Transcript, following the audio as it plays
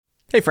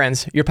Hey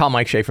friends, your pal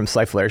Mike Shea from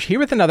Sly Flourish here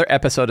with another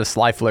episode of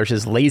Sly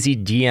Flourish's Lazy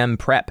DM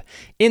Prep.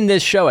 In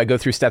this show, I go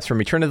through steps from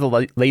Return of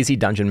the Lazy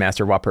Dungeon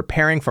Master while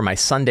preparing for my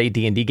Sunday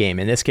D&D game.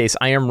 In this case,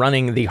 I am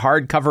running the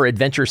hardcover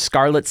adventure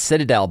Scarlet,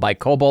 Citadel by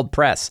Kobold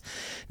Press.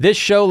 This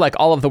show, like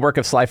all of the work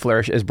of Sly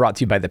Flourish, is brought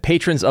to you by the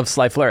patrons of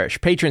Sly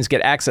Flourish. Patrons get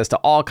access to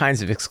all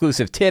kinds of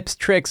exclusive tips,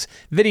 tricks,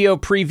 video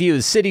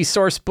previews, city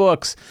source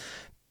books,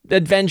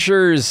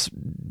 adventures,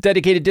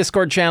 dedicated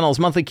Discord channels,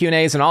 monthly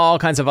Q&As, and all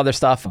kinds of other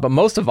stuff. But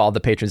most of all, the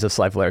patrons of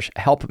Sly Flourish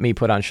help me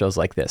put on shows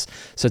like this.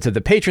 So to the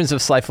patrons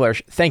of Sly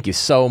Flourish, thank you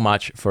so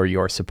much for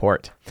your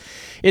support.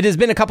 It has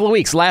been a couple of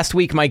weeks. Last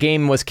week, my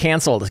game was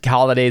canceled.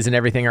 Holidays and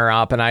everything are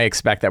up, and I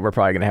expect that we're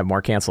probably going to have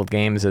more canceled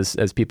games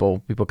as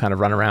people kind of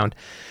run around.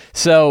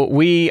 So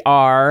we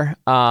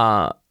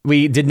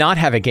did not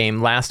have a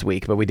game last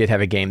week, but we did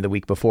have a game the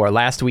week before.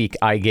 Last week,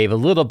 I gave a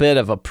little bit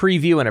of a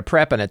preview and a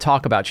prep and a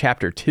talk about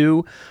Chapter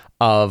 2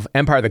 of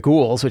Empire of the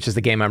Ghouls, which is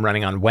the game I'm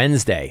running on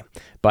Wednesday.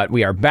 But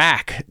we are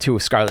back to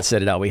Scarlet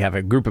Citadel. We have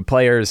a group of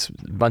players,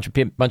 a bunch of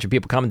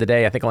people coming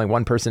today. I think only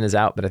one person is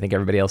out, but I think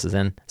everybody else is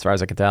in, as far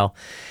as I can tell.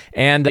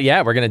 And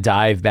we're going to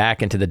dive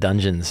back into the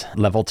dungeons,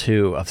 level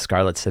 2 of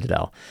Scarlet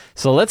Citadel.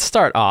 So let's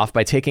start off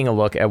by taking a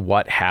look at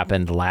what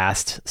happened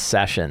last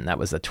session. That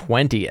was the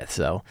 20th.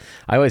 So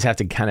I always have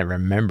to kind of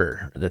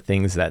remember the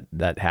things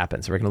that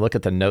happened. So we're going to look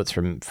at the notes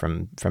from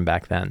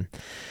back then.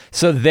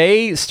 So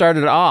they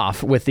started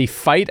off with the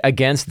fight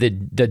against the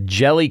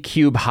Jelly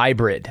Cube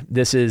hybrid.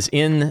 This is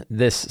in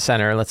this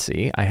center. Let's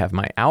see. I have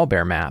my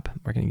Owlbear map.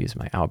 We're going to use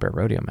my Owlbear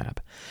Rodeo map.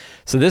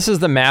 So this is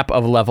the map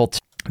of level 2.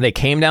 They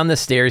came down the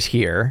stairs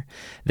here.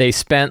 They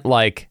spent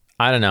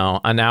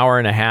an hour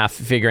and a half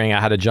figuring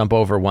out how to jump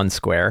over one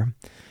square,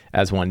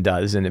 as one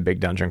does in a big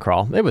dungeon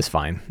crawl. It was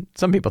fine.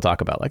 Some people talk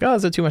about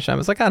is it too much time?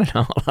 It's I don't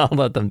know. I'll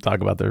let them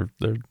talk about their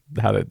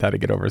how to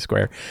get over a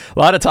square. A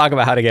lot of talk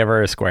about how to get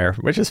over a square,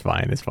 which is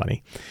fine. It's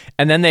funny.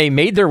 And then they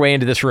made their way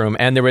into this room,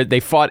 and they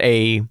fought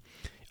a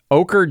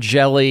ochre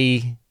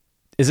jelly.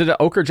 Is it an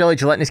ochre jelly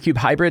gelatinous cube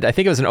hybrid? I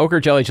think it was an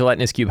ochre jelly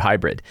gelatinous cube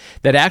hybrid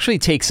that actually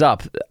takes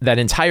up that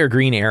entire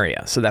green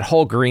area. So that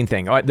whole green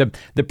thing.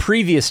 The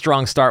previous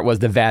strong start was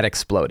the vat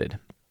exploded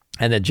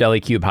and the jelly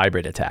cube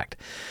hybrid attacked.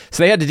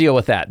 So they had to deal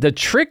with that. The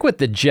trick with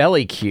the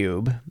jelly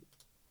cube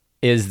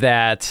is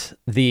that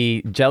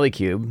the jelly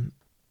cube,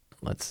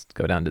 let's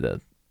go down to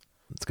the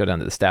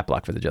stat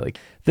block for the jelly.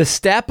 The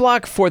stat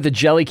block for the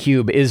jelly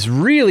cube is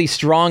really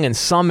strong in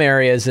some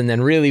areas and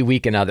then really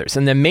weak in others.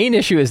 And the main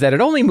issue is that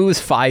it only moves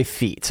 5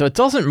 feet, so it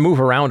doesn't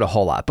move around a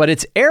whole lot. But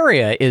its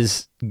area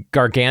is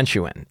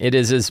gargantuan. It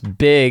is as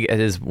big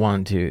as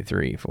 1, 2,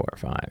 3, 4,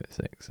 5,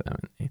 6, 7,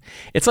 8.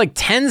 It's like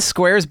 10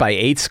 squares by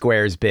 8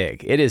 squares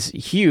big. It is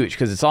huge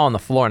because it's all on the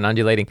floor and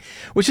undulating,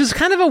 which is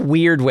kind of a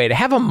weird way to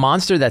have a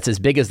monster that's as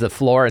big as the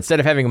floor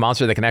instead of having a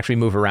monster that can actually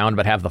move around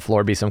but have the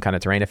floor be some kind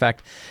of terrain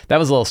effect. That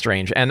was a little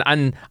strange. And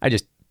I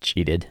just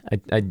cheated.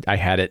 I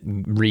had it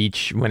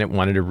reach when it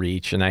wanted to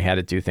reach, and I had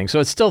it do things. So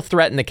it still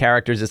threatened the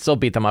characters. It still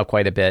beat them up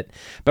quite a bit.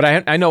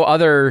 But I know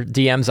other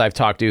DMs I've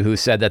talked to who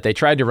said that they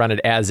tried to run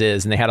it as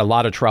is, and they had a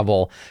lot of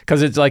trouble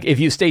because it's if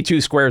you stay 2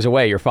 squares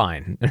away, you're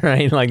fine,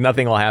 right?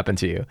 Nothing will happen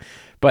to you.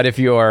 But if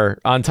you're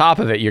on top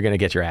of it, you're going to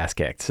get your ass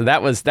kicked. So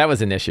that was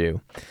an issue.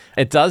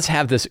 It does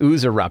have this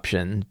ooze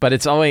eruption, but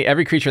it's only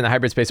every creature in the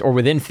hybrid space or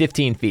within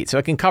 15 feet. So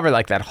it can cover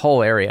that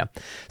whole area.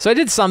 So I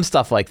did some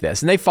stuff like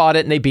this, and they fought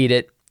it and they beat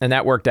it. And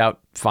that worked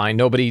out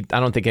fine. I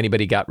don't think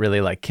anybody got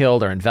really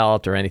killed or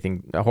enveloped or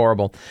anything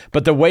horrible.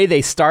 But the way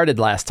they started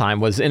last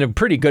time was in a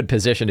pretty good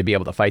position to be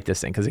able to fight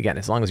this thing. Because again,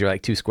 as long as you're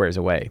 2 squares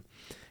away,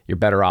 you're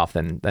better off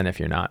than if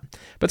you're not.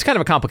 But it's kind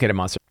of a complicated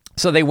monster.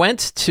 So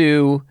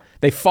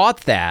they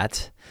fought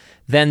that.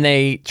 Then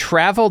they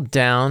traveled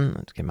down,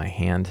 let's get my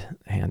hand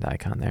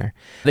icon there.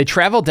 They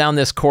traveled down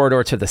this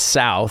corridor to the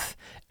south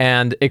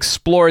and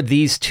explored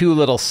these 2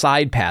 little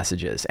side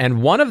passages.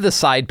 And one of the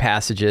side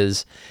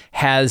passages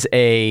has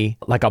a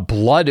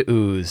blood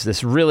ooze,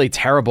 this really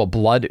terrible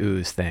blood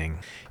ooze thing.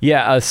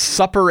 Yeah, a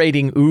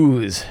suppurating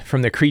ooze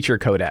from the creature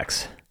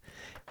codex.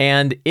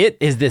 And it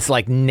is this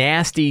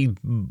nasty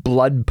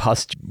blood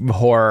pus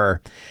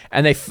horror.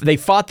 And they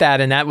fought that,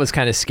 and that was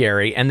kind of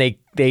scary. And they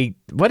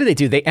what did they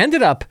do?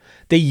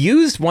 They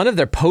used one of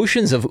their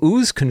potions of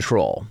ooze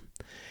control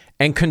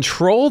and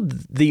controlled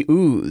the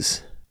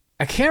ooze.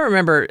 I can't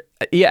remember.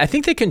 Yeah, I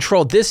think they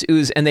controlled this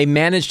ooze, and they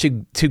managed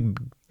to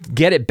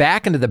get it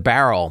back into the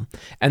barrel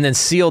and then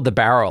sealed the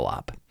barrel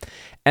up.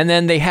 And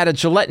then they had a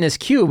gelatinous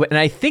cube, and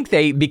I think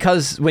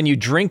because when you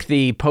drink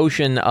the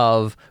potion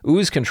of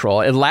ooze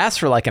control, it lasts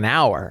for an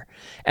hour,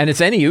 and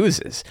it's any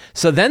oozes.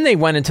 So then they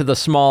went into the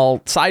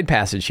small side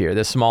passage here,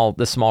 this small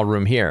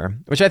room here,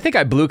 which I think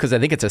I blew because I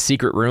think it's a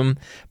secret room,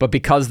 but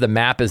because the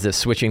map is this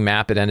switching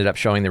map, it ended up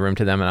showing the room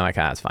to them, and I'm like,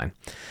 that's fine.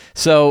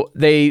 So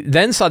they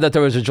then saw that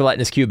there was a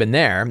gelatinous cube in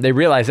there. They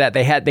realized that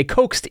they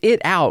coaxed it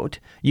out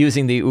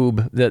using the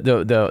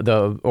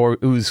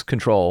ooze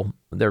control,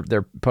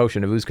 their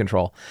potion of ooze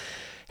control.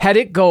 Had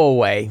it go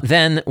away,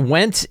 then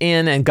went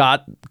in and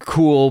got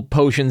cool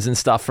potions and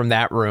stuff from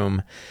that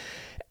room.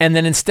 And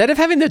then instead of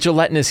having the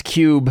gelatinous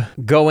cube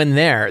go in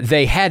there,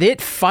 they had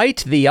it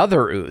fight the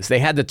other ooze. They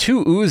had the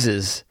two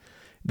oozes,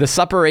 the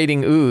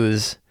suppurating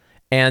ooze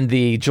and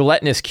the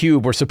gelatinous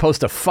cube were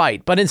supposed to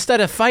fight. But instead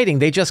of fighting,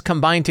 they just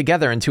combined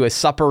together into a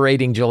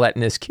suppurating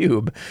gelatinous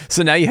cube.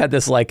 So now you had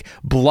this like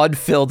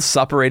blood-filled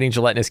suppurating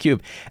gelatinous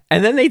cube.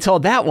 And then they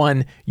told that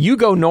one, you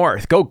go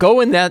north, go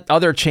in that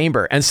other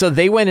chamber. And so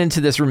they went into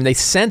this room, they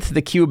sent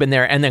the cube in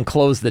there and then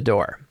closed the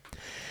door.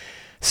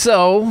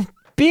 So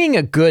being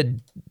a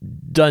good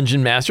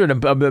dungeon master,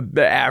 an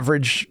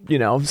average,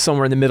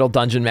 somewhere in the middle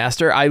dungeon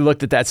master, I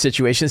looked at that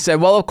situation and said,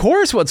 well, of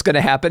course, what's going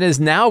to happen is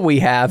now we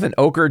have an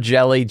ochre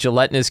jelly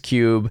gelatinous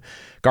cube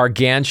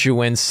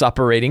gargantuan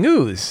suppurating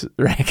ooze,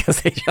 right?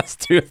 Because they just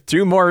threw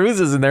two more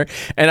oozes in there.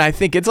 And I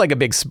think it's like a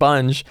big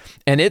sponge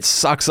and it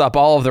sucks up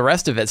all of the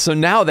rest of it. So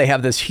now they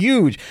have this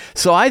huge.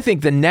 So I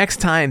think the next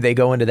time they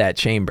go into that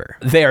chamber,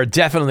 they are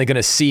definitely going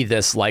to see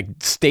this like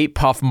State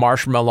Puff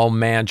Marshmallow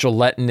Man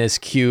gelatinous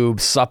cube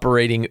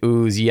suppurating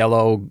ooze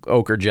yellow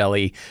ochre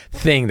jelly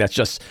thing that's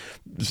just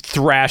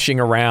thrashing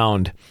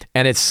around,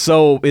 and it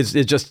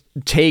just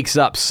takes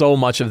up so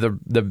much of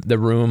the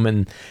room,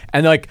 and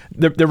like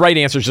the right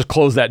answer is just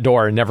close that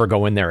door and never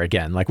go in there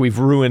again. Like we've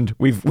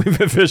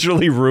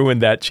officially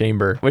ruined that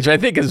chamber, which I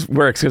think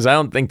works because I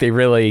don't think they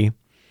really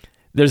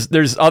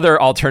there's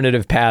other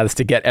alternative paths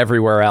to get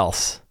everywhere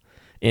else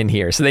in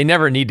here, so they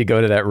never need to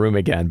go to that room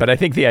again. But I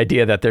think the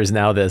idea that there's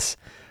now this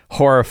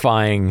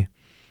horrifying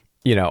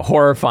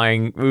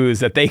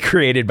ooze that they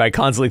created by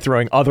constantly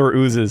throwing other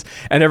oozes,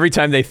 and every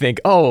time they think,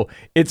 oh,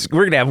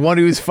 we're gonna have one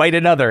ooze fight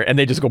another, and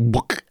they just go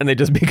and they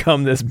just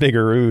become this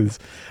bigger ooze.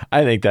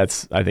 I think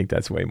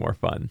that's way more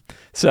fun.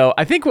 So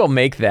I think we'll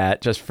make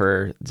that just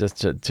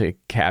to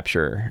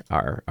capture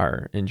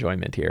our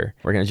enjoyment here.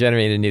 We're gonna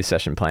generate a new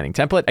session planning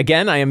template.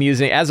 Again,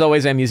 as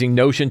always, I'm using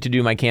Notion to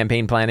do my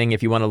campaign planning.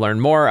 If you want to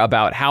learn more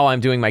about how I'm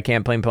doing my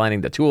campaign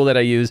planning, the tool that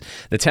I use,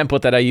 the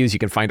template that I use, you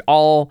can find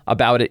all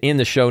about it in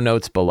the show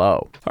notes below.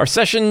 Our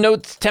session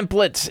notes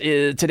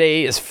template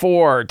today is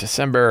for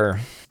December,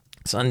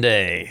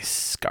 Sunday,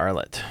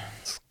 Scarlet,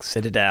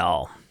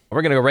 Citadel.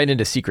 We're going to go right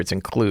into secrets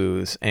and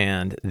clues,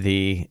 and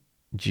the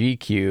G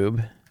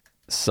cube,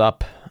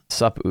 sup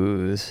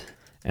ooze,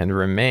 and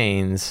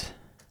remains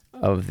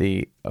of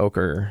the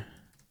ochre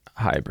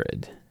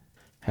hybrid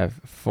have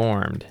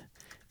formed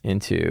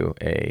into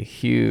a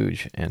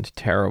huge and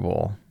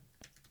terrible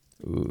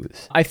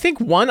ooze. I think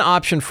one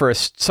option for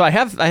so I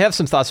have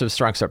some thoughts of a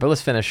strong start, but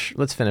let's finish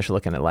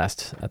looking at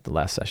the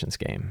last session's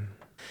game.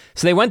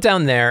 So they went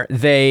down there.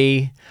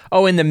 In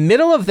the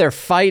middle of their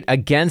fight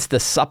against the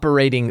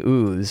suppurating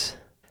ooze,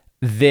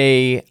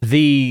 the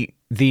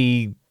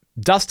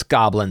dust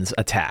goblins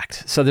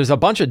attacked. So there's a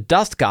bunch of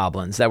dust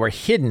goblins that were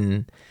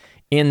hidden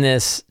in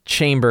this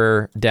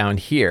chamber down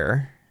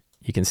here.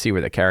 You can see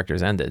where the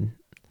characters ended.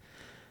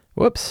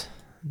 Whoops!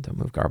 Don't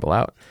move Garble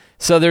out.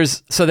 So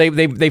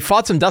they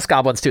fought some dust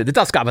goblins too. The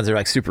dust goblins are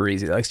like super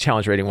easy. They're like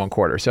challenge rating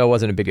 1/4, so it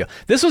wasn't a big deal.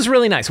 This was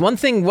really nice. One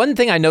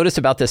thing I noticed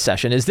about this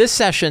session is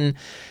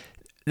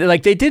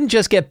like they didn't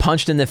just get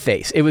punched in the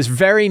face. It was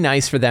very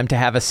nice for them to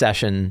have a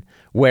session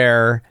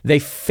where they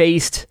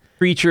faced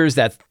creatures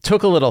that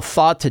took a little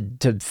thought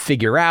to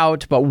figure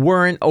out, but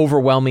weren't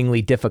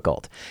overwhelmingly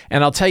difficult.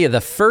 And I'll tell you,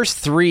 the first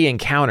 3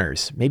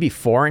 encounters, maybe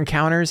 4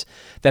 encounters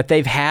that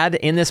they've had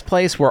in this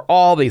place were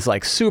all these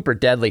like super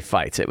deadly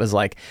fights. It was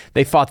like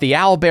they fought the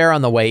owlbear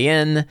on the way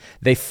in,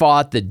 they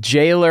fought the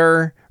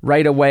jailer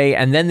right away,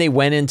 and then they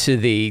went into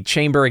the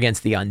chamber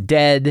against the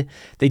undead.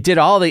 They did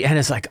and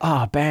it's like,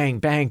 oh, bang,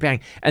 bang,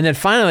 bang. And then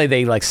finally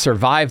they like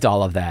survived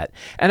all of that.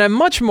 And I'm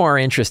much more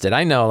interested.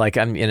 I know, like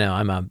I'm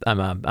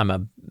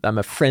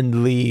a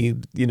friendly,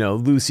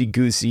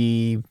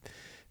 loosey-goosey,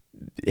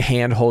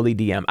 hand-holdy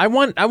DM. I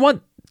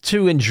want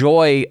to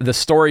enjoy the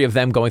story of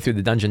them going through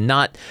the dungeon,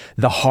 not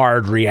the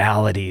hard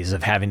realities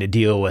of having to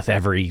deal with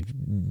every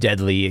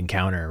deadly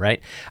encounter, right?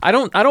 I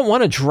don't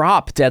want to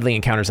drop deadly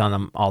encounters on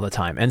them all the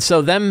time. And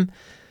so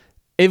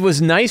it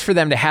was nice for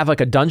them to have like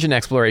a dungeon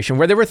exploration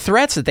where there were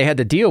threats that they had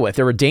to deal with.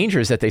 There were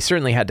dangers that they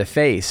certainly had to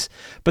face,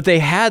 but they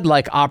had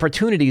like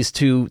opportunities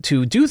to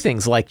do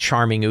things like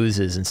charming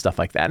oozes and stuff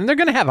like that. And they're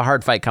going to have a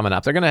hard fight coming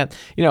up. They're going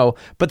to,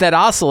 but that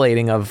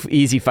oscillating of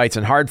easy fights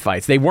and hard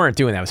fights, they weren't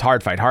doing that. It was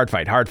hard fight, hard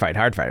fight, hard fight,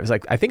 hard fight. It was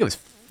like, I think it was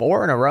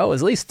 4 in a row,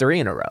 at least 3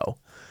 in a row.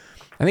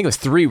 I think it was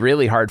 3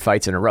 really hard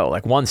fights in a row,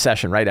 like one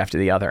session right after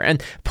the other.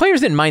 And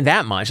players didn't mind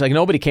that much. Like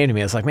nobody came to me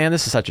and was like, man,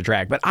 this is such a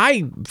drag. But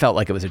I felt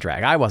like it was a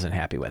drag. I wasn't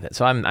happy with it.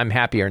 So I'm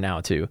happier now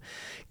to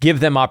give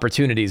them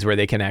opportunities where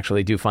they can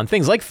actually do fun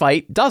things like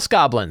fight dust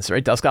goblins,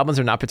 right? Dust goblins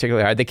are not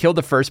particularly hard. They killed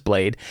the first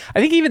blade. I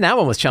think even that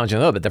one was challenging a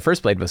little bit. The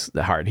first blade was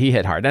hard. He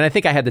hit hard. And I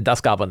think I had the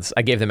dust goblins.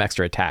 I gave them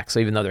extra attacks. So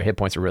even though their hit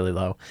points were really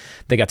low,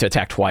 they got to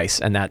attack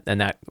twice. And that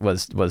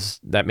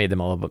made them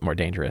a little bit more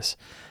dangerous.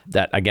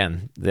 That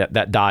again,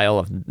 that dial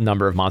of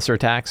number of monster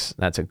attacks,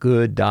 that's a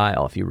good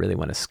dial if you really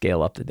want to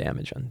scale up the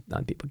damage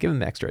on people. Give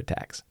them extra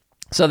attacks.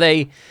 So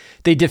they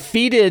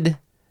defeated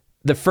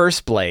the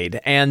first blade,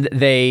 and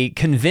they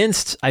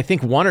convinced, I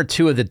think, 1 or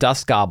 2 of the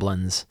dust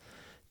goblins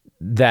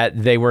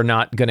that they were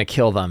not going to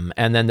kill them.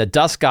 And then the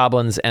dust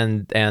goblins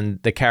and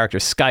the character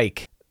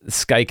Skyke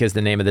is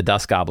the name of the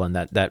dust goblin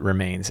that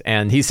remains.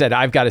 And he said,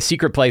 I've got a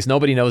secret place.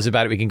 Nobody knows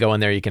about it. We can go in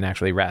there. You can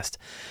actually rest.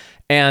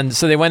 And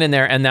so they went in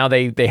there, and now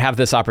they have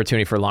this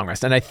opportunity for a long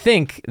rest. And I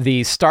think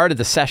the start of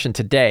the session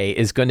today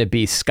is going to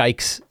be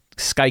Skyke's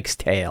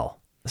tale.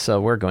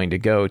 So we're going to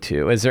go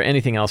to, is there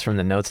anything else from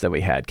the notes that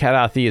we had?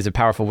 Kadathi is a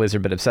powerful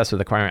wizard, but obsessed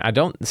with acquiring.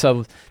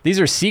 So these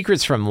are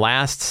secrets from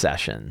last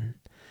session.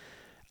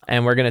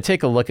 And we're going to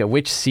take a look at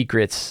which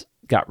secrets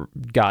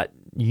got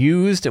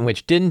used and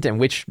which didn't, and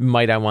which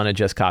might I want to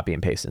just copy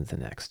and paste into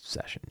the next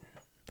session,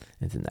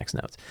 into the next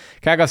notes.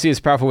 Kadathi is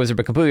a powerful wizard,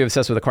 but completely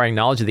obsessed with acquiring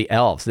knowledge of the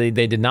elves. They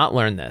did not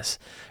learn this.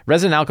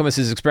 Resident alchemist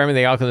is experimenting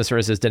with the alchemist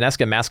versus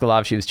Daneska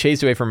Maskalov. She was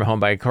chased away from her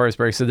home by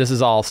Korsberg. So this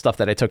is all stuff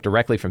that I took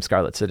directly from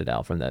Scarlet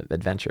Citadel, from the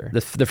adventure.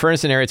 The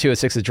furnace in Area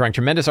 206 is drawing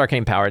tremendous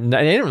arcane power.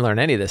 They didn't learn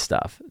any of this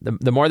stuff.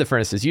 The more the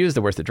furnace is used,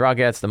 the worse the draw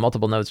gets. The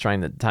multiple nodes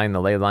tying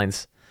the ley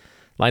lines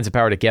of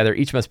power together.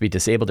 Each must be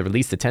disabled to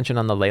release the tension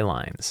on the ley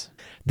lines.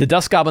 The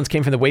dust goblins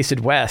came from the Wasted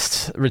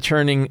West,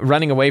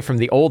 running away from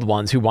the old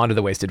ones who wandered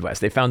the Wasted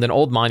West. They found an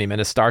old monument,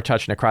 a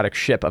star-touched necrotic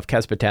ship of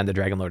Kespetan, the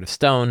Dragon Lord of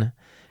Stone,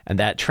 and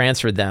that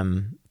transferred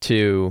them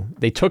to...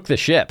 They took the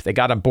ship. They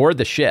got on board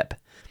the ship.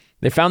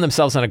 They found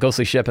themselves on a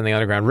ghostly ship in the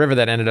underground river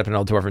that ended up in an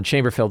old dwarven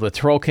chamber filled with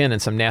trollkin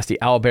and some nasty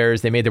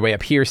owlbears. They made their way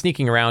up here,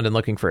 sneaking around and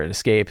looking for an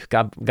escape.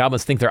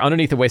 Goblins think they're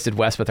underneath the Wasted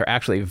West, but they're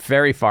actually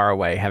very far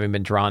away, having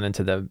been drawn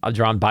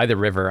by the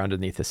river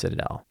underneath the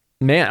Citadel.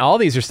 Man, all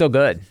these are still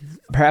good.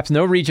 Perhaps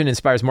no region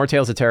inspires more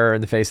tales of terror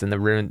in the face than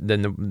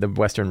the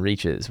Western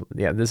Reaches.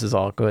 Yeah, this is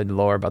all good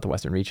lore about the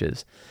Western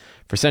Reaches.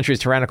 For centuries,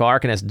 tyrannical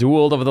arcanists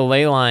dueled over the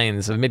ley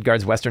lines of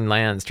Midgard's western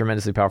lands,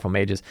 tremendously powerful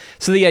mages.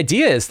 So the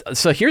idea is,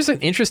 here's an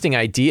interesting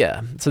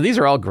idea. So these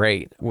are all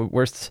great.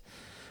 Worst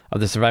of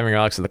the surviving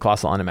relics of the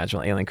colossal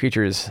unimaginable alien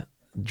creatures,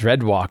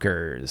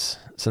 Dreadwalkers.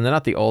 So they're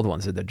not the old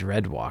ones, they're the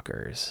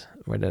Dreadwalkers.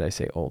 Where did I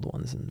say old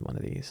ones in one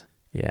of these?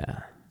 Yeah.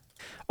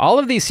 All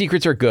of these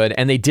secrets are good,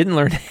 and they didn't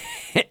learn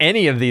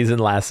any of these in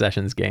last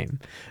session's game.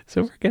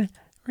 So we're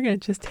gonna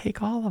just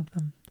take all of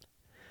them.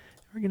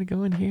 We're gonna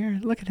go in here.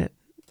 Look at it.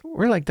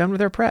 We're like done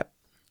with our prep.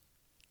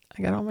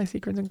 I got all my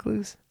secrets and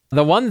clues.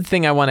 The one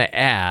thing I want to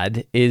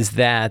add is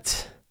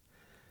that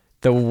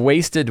the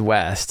Wasted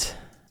West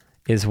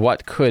is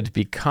what could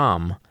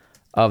become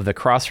of the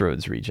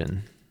Crossroads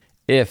region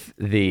if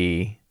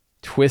the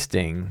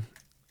twisting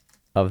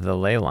of the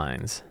ley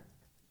lines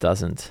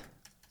doesn't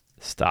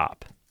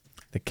stop.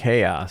 The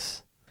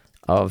chaos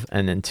of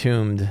an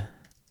entombed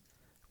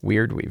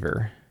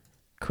Weirdweaver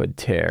could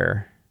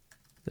tear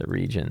the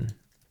region.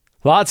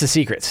 Lots of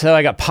secrets. So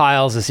I got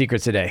piles of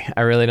secrets today.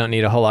 I really don't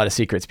need a whole lot of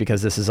secrets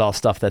because this is all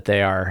stuff that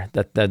they're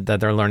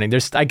learning.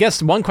 I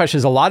guess one question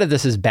is, a lot of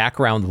this is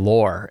background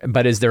lore,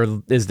 but is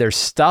there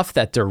stuff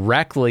that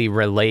directly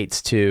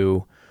relates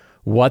to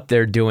what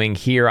they're doing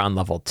here on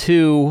level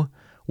 2,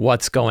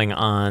 what's going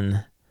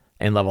on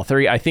in level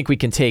 3? I think we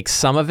can take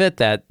some of it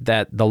that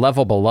the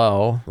level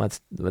below.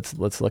 Let's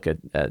look at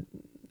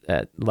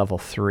level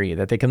 3,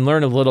 that they can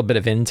learn a little bit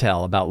of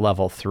intel about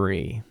level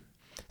 3.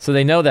 So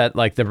they know that,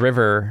 like, the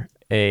river,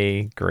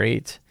 a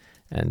great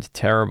and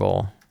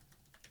terrible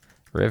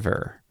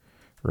river,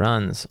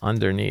 runs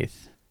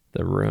underneath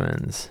the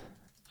ruins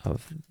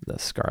of the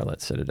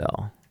Scarlet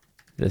Citadel.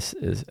 This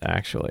is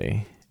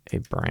actually a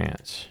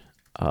branch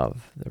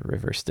of the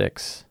river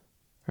Styx,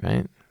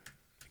 right?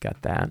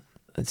 Got that.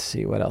 Let's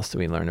see, what else do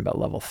we learn about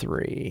level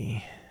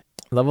 3?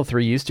 Level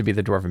 3 used to be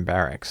the Dwarven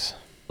Barracks.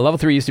 Level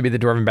 3 used to be the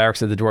Dwarven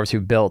Barracks of the dwarves who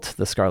built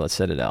the Scarlet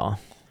Citadel,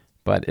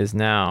 but is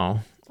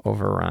now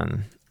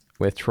overrun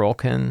with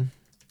trollkin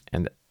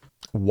and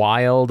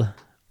wild,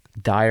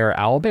 dire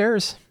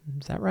owlbears.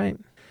 Is that right?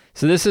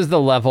 So this is the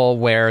level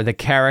where the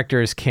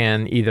characters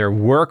can either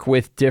work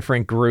with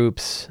different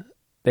groups.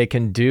 They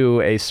can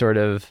do a sort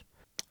of,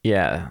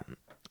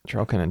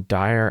 trollkin and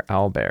dire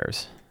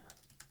owlbears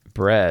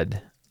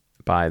bred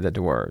by the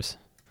dwarves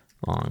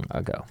long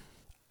ago.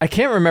 I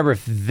can't remember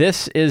if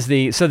this is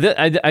the,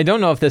 I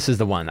don't know if this is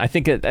the one. I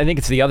think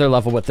it's the other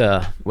level with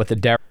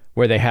the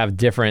where they have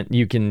different,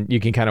 you can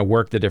kind of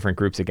work the different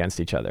groups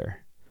against each other.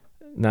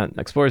 Not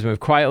explorers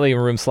move quietly in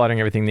rooms, slaughtering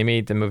everything they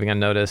meet, then moving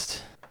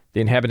unnoticed. The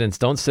inhabitants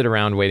don't sit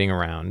around waiting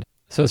around.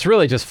 So it's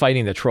really just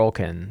fighting the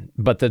trollkin.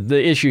 But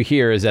the issue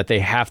here is that they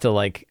have to,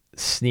 like,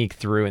 sneak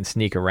through and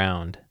sneak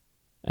around,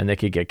 and they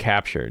could get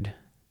captured.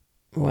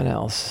 What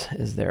else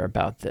is there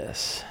about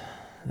this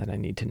that I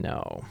need to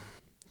know?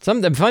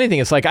 The funny thing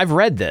is, like, I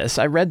read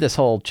this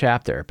whole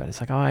chapter, but it's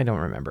like, I don't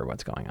remember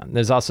what's going on.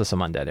 There's also some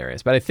undead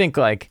areas, but I think,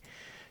 like,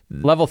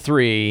 level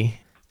 3,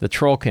 the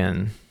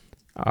trollkin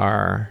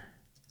are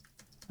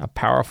a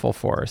powerful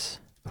force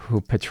who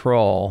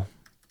patrol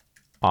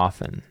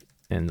often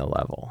in the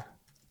level.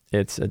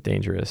 It's a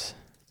dangerous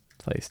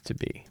place to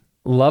be.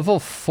 Level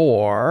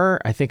 4,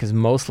 I think, is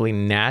mostly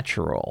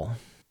natural.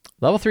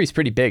 Level 3 is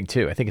pretty big,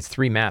 too. I think it's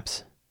 3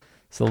 maps.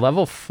 So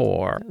level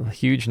 4, a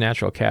huge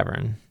natural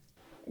cavern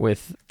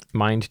with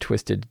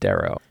mind-twisted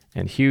Darrow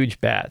and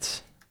huge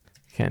bats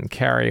can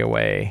carry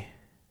away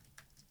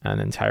an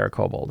entire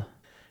kobold.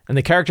 And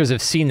the characters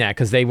have seen that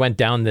because they went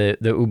down the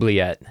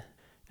oubliette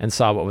and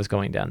saw what was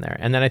going down there.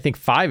 And then I think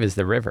 5 is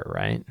the river,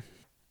 right?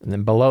 And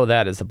then below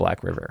that is the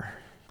Black River.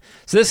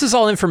 So this is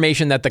all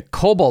information that the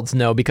kobolds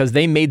know because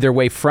they made their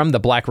way from the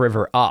Black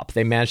River up.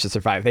 They managed to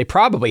survive. They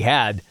probably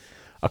had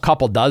a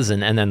couple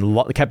dozen and then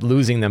kept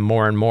losing them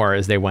more and more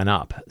as they went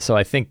up. So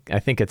I think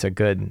it's a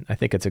good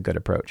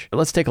approach. But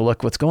let's take a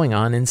look what's going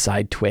on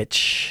inside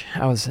Twitch.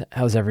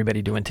 How's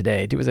everybody doing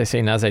today? Do as I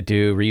say, not as I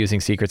do.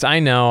 Reusing secrets. I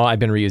know I've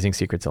been reusing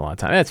secrets a lot of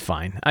time. That's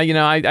fine.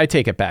 I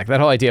take it back. That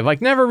whole idea of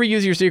like never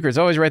reuse your secrets,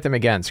 always write them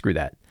again. Screw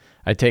that.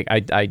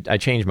 I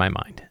change my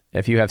mind.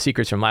 If you have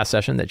secrets from last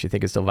session that you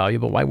think is still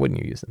valuable, why wouldn't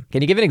you use them?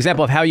 Can you give an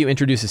example of how you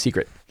introduce a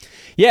secret?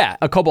 Yeah,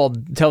 a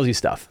kobold tells you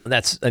stuff.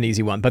 That's an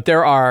easy one. But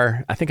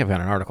I think I've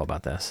got an article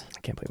about this. I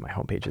can't believe my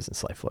homepage is in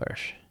Sly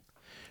Flourish.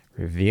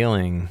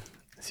 Revealing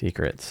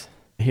secrets.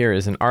 Here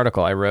is an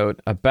article I wrote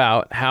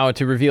about how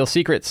to reveal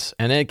secrets.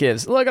 And it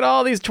gives, look at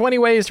all these 20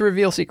 ways to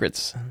reveal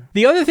secrets.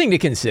 The other thing to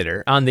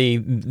consider on the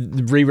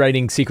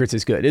rewriting secrets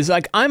is good is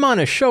like I'm on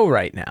a show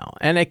right now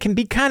and it can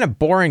be kind of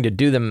boring to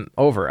do them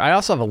over. I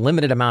also have a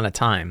limited amount of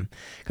time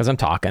because I'm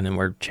talking and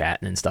we're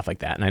chatting and stuff like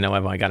that. And I know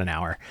I've only got an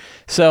hour.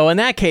 So in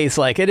that case,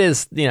 like it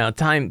is, the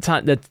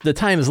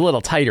time is a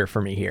little tighter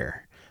for me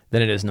here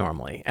than it is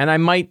normally. And I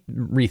might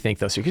rethink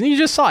those secrets. You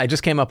just saw, I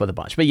just came up with a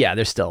bunch. But yeah,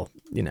 there's still,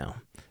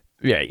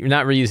 yeah, you're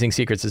not reusing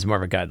secrets is more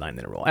of a guideline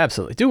than a rule.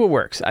 Absolutely. Do what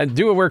works.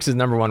 Do what works is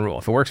number one rule.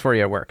 If it works for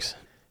you, it works.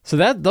 So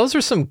those are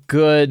some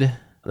good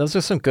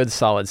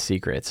solid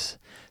secrets.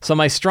 So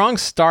my strong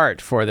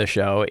start for the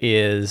show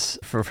is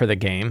for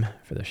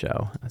the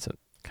show. That's a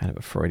kind of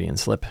a Freudian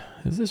slip.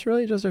 Is this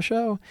really just a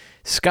show?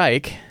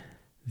 Skyke,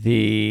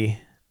 the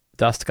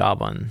dust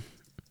goblin,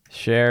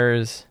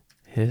 shares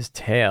his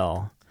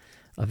tale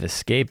of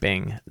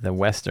escaping the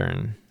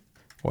western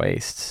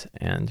wastes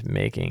and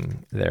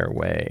making their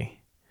way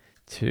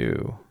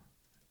through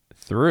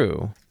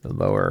the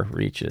lower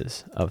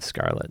reaches of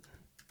Scarlet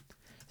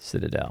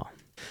Citadel.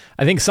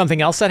 I think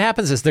something else that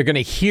happens is they're going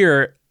to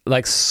hear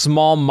like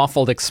small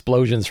muffled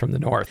explosions from the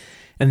north.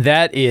 And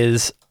that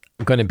is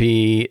going to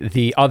be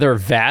the other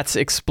vats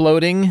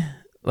exploding.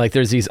 Like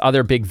there's these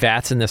other big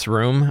vats in this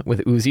room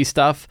with oozy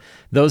stuff.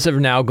 Those are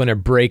now going to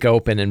break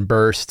open and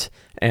burst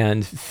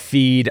and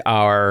feed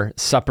our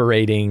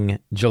suppurating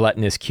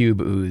gelatinous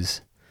cube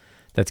ooze.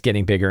 That's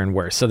getting bigger and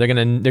worse. So they're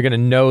gonna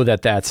know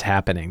that that's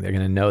happening. They're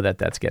gonna know that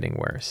that's getting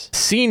worse.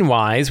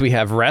 Scene-wise, we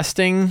have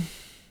resting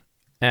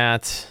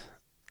at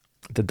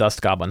the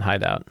Dust Goblin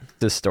hideout.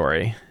 This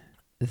story.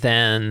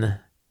 Then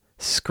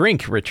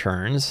Skrink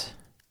returns,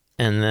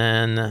 and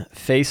then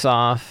face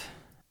off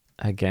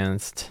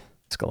against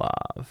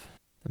Skalov,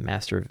 the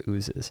Master of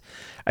Oozes.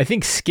 I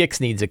think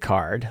Skix needs a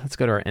card. Let's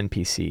go to our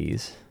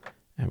NPCs,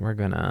 and we're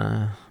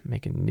gonna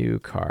make a new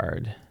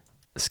card.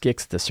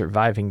 Skix, the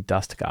surviving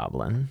Dust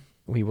Goblin.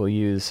 We will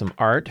use some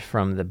art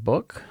from the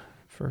book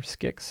for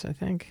Skix, I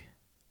think.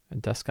 A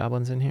Dust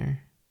Goblin's in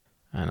here.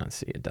 I don't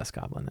see a Dust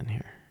Goblin in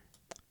here.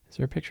 Is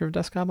there a picture of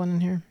Dust Goblin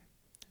in here?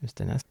 There's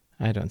Dinesh.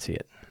 I don't see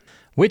it.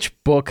 Which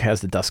book has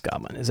the Dust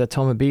Goblin? Is that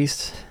Tome of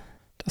Beasts?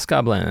 Dust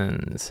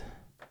Goblins.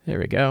 There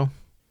we go.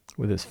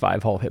 With his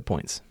 5 whole hit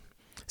points.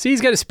 See,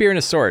 he's got a spear and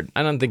a sword.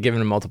 I don't think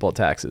giving him multiple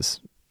attacks is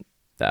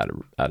out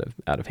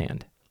of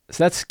hand.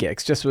 So that's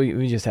Skix.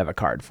 We just have a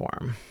card for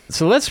him.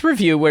 So let's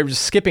review. We're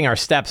just skipping our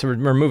steps. We're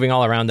moving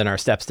all around in our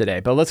steps today.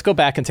 But let's go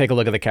back and take a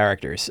look at the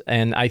characters.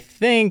 And I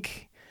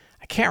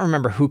can't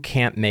remember who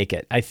can't make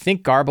it. I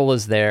think Garble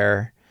is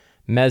there.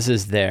 Mez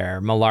is there.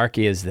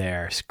 Malarkey is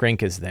there.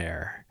 Skrink is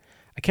there.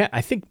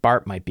 I think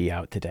Bart might be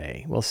out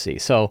today. We'll see.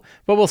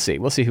 But we'll see.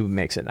 We'll see who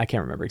makes it. I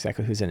can't remember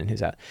exactly who's in and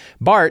who's out.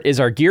 Bart is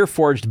our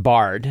Gearforged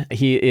bard.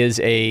 He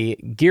is a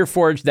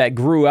Gearforged that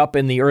grew up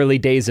in the early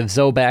days of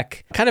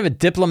Zobek. Kind of a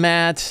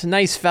diplomat,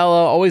 nice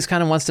fellow, always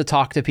kind of wants to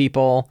talk to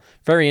people,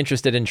 very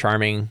interested in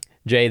charming.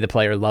 Jay, the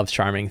player, loves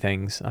charming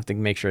things. I have to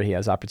make sure he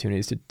has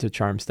opportunities to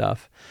charm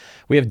stuff.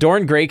 We have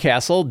Dorn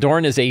Greycastle.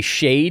 Dorn is a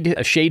shade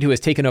who has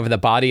taken over the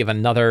body of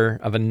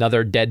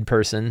another dead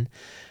person.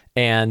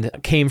 And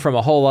came from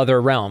a whole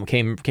other realm,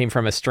 came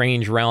from a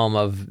strange realm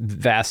of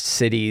vast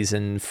cities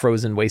and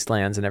frozen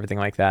wastelands and everything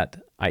like that,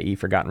 i.e.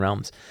 Forgotten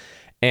Realms,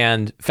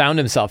 and found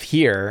himself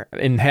here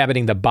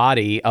inhabiting the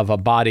body of a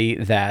body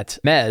that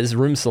Mez,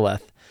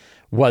 Roomsalith,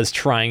 was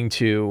trying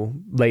to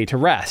lay to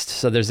rest.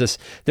 So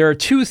there are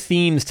 2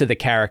 themes to the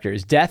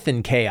characters, death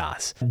and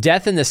chaos.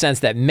 Death in the sense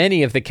that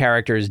many of the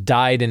characters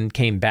died and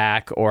came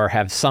back or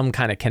have some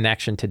kind of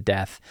connection to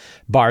death.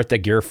 Bart, the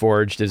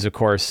Gearforged, is of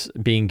course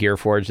being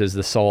Gearforged as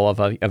the soul of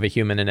a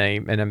human in a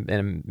kind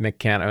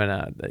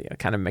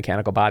of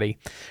mechanical body.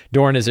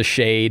 Dorn is a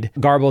shade.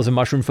 Garble is a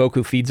mushroom folk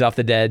who feeds off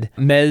the dead.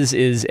 Mez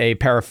is a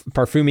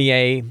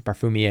parfumier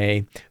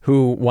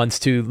who wants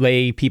to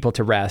lay people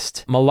to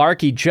rest.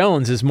 Malarkey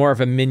Jones is more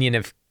of a minion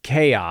of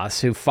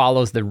Chaos, who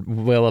follows the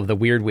will of the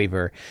Weird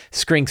Weaver.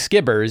 Skrink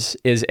Skibbers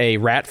is a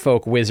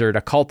ratfolk wizard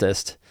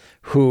occultist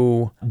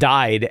who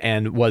died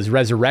and was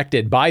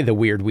resurrected by the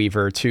Weird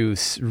Weaver to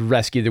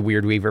rescue the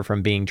Weird Weaver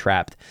from being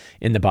trapped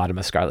in the bottom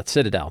of Scarlet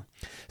Citadel.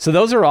 So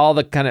those are all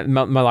the kind of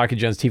Malarkey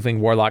Jones, Tiefling,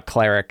 Warlock,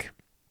 Cleric,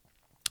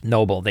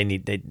 Noble. They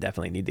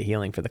definitely need the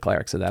healing for the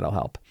Cleric, so that'll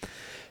help.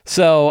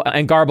 So,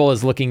 and Garble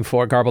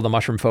the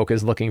Mushroom Folk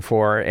is looking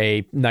for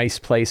a nice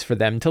place for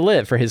them to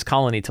live, for his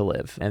colony to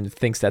live, and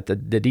thinks that the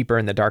deeper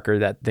and the darker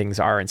that things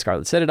are in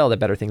Scarlet Citadel, the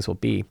better things will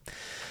be.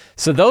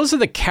 So those are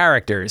the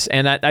characters,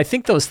 and I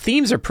think those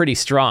themes are pretty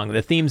strong.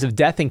 The themes of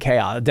death and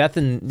chaos,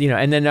 and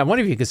then I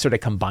wonder if you could sort of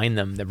combine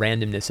them, the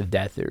randomness of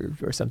death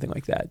or something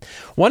like that.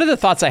 One of the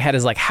thoughts I had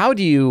is like, how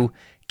do you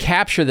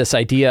capture this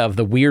idea of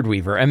the Weird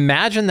Weaver?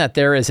 Imagine that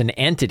there is an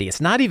entity.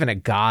 It's not even a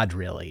god,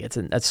 really. It's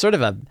sort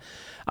of a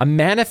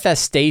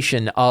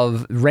manifestation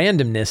of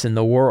randomness in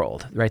the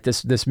world, right?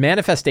 This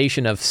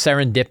manifestation of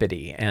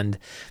serendipity and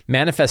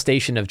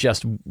manifestation of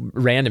just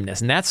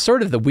randomness. And that's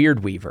sort of the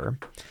Weird Weaver.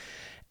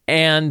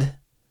 And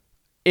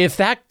if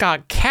that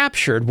got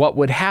captured, what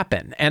would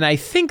happen? And I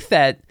think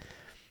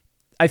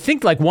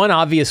like one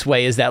obvious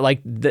way is that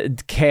like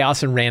the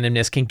chaos and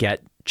randomness can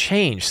get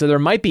changed. So there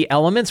might be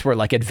elements where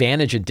like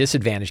advantage and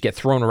disadvantage get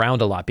thrown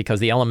around a lot because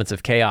the elements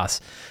of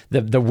chaos,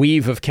 the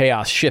weave of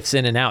chaos shifts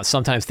in and out.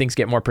 Sometimes things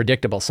get more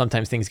predictable.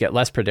 Sometimes things get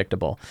less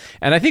predictable.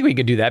 And I think we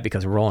can do that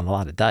because we're rolling a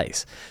lot of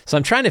dice. So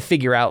I'm trying to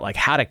figure out like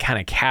how to kind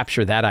of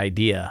capture that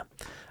idea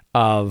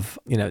of,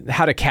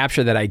 how to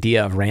capture that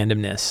idea of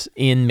randomness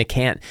in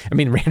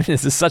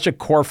randomness is such a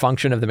core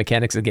function of the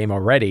mechanics of the game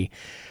already,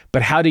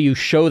 but how do you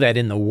show that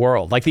in the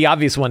world? Like the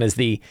obvious one is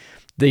the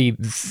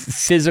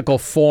physical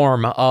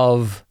form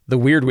of the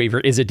Weird Weaver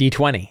is a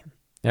D20,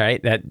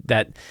 right?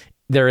 That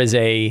there's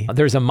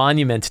a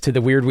monument to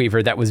the Weird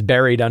Weaver that was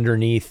buried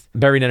underneath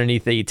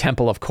the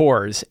Temple of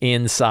Kors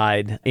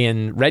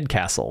in Red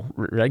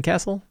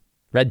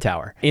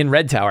Tower,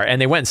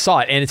 and they went and saw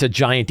it, and it's a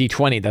giant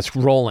D20 that's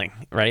rolling,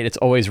 right? It's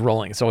always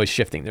rolling. It's always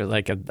shifting. There's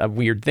like a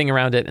weird thing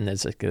around it, and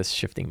there's like this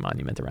shifting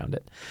monument around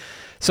it.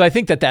 So I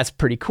think that that's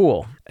pretty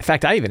cool. In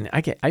fact, I even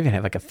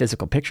have like a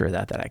physical picture of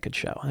that I could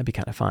show. That'd be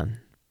kind of fun.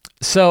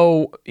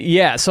 So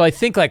yeah, so I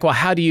think like, well,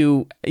 how do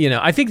you,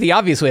 I think the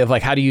obvious way of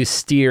like, how do you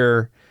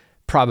steer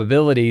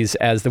probabilities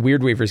as the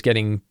Weird Weaver's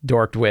getting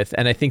dorked with?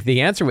 And I think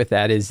the answer with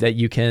that is that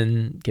you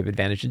can give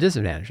advantage and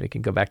disadvantage. You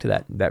can go back to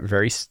that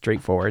very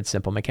straightforward,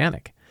 simple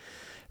mechanic.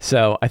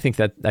 So I think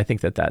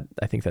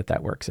that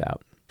works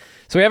out.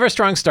 So we have our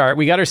strong start.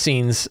 We got our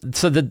scenes.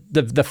 So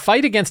the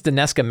fight against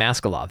Daneska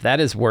Maskalov,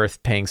 that is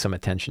worth paying some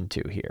attention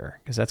to here,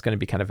 because that's going to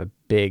be kind of a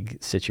big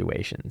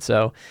situation.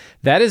 So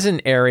that is in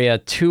area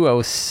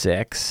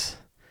 206.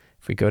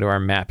 If we go to our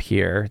map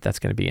here, that's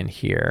going to be in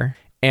here.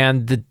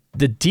 And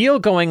the deal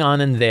going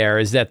on in there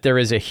is that there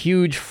is a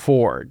huge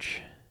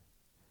forge.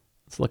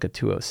 Let's look at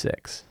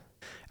 206.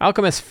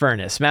 Alchemist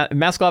Furnace.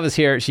 Maskalov is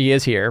here. She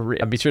is here.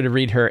 Be sure to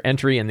read her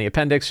entry in the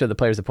appendix. Show the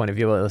players a point of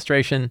view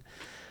illustration.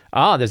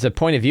 There's a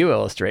point of view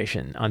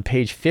illustration on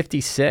page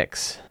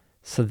 56.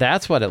 So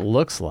that's what it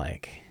looks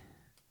like.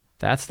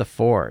 That's the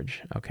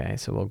forge. Okay,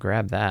 so we'll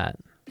grab that.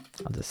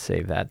 I'll just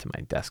save that to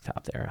my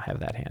desktop there. I have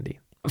that handy.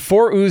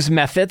 4 ooze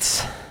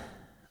mephits.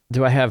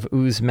 Do I have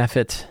ooze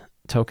mephit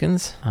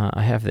tokens?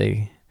 I have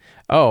the...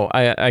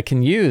 I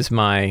can use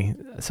my...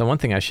 So one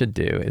thing I should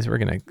do is we're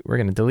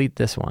gonna delete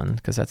this one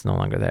because that's no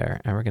longer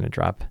there, and we're gonna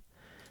drop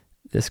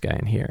this guy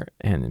in here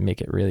and make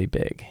it really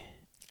big.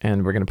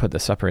 And we're gonna put the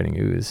separating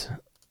ooze.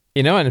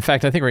 And in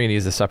fact, I think we're gonna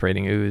use the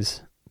separating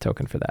ooze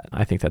token for that.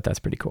 I think that's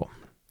pretty cool.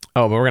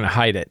 Oh, but we're gonna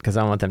hide it because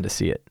I don't want them to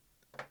see it.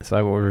 So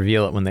I will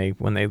reveal it when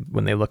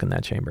they look in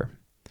that chamber.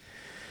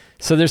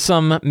 So there's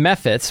some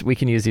mephits. We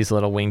can use these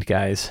little winged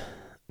guys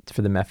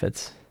for the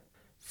mephits.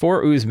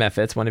 4 ooze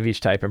mephits, one of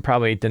each type, and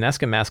probably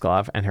Daneska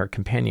Maskalov and her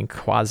companion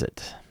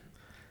Quasit.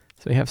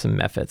 So we have some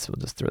mephits. We'll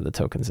just throw the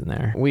tokens in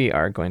there. We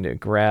are going to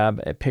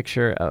grab a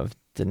picture of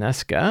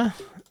Daneska.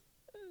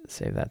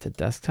 Save that to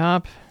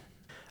desktop.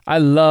 I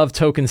love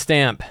token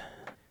stamp.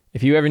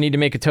 If you ever need to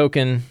make a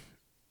token...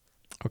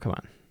 Oh, come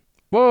on.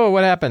 Whoa,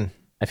 what happened?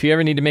 If you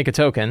ever need to make a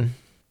token,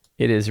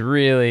 it is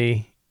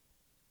really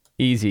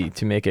easy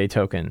to make a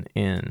token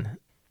in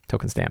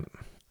token stamp.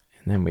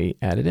 And then we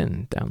add it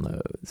in.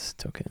 Downloads,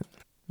 token.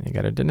 And you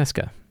got our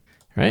Daneska,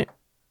 right?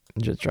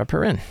 Just drop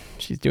her in.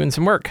 She's doing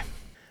some work.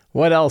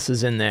 What else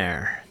is in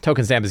there?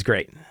 Token stamp is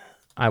great.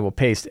 I will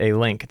paste a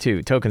link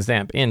to token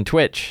stamp in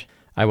Twitch.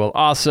 I will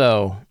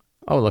also...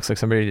 Oh, it looks like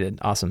somebody did.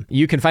 Awesome.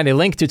 You can find a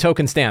link to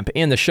token stamp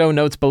in the show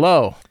notes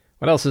below.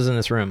 What else is in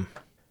this room?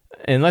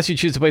 Unless you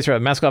choose a place where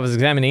Maskalov is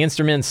examining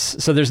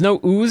instruments. So there's no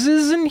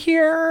oozes in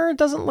here, it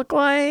doesn't look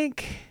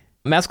like.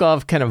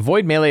 Maskalov can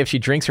avoid melee if she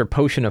drinks her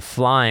potion of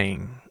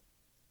flying.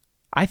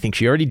 I think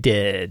she already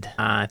did.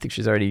 I think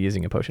she's already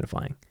using a potion of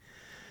flying.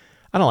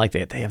 I don't like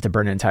that they have to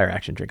burn an entire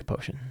action to drink a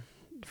potion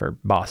for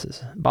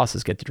bosses.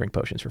 Bosses get to drink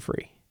potions for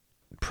free.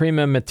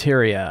 Prima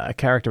Materia, a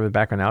character with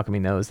background in alchemy,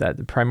 knows that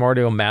the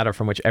primordial matter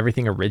from which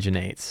everything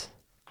originates.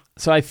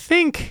 So I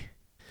think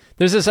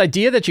There's this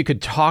idea that you could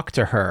talk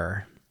to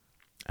her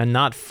and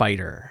not fight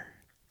her.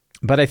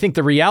 But I think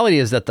the reality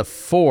is that the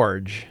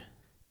forge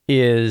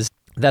is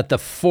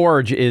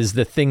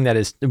the thing that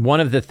is one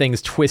of the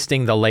things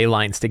twisting the ley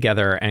lines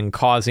together and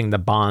causing the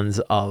bonds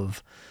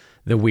of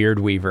the Weird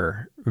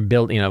Weaver,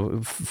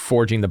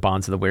 forging the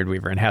bonds of the Weird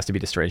Weaver, and has to be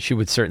destroyed. She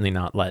would certainly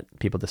not let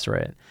people destroy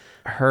it.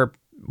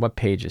 What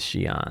page is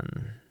she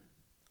on?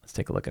 Let's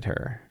take a look at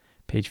her.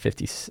 Page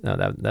 50.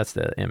 No, that's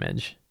the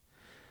image.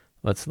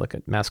 Let's look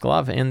at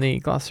Maskalov in the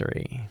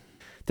glossary.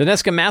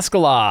 Daneska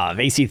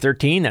Maskalov, AC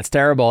 13, that's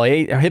terrible.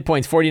 Hit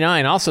points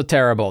 49, also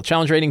terrible.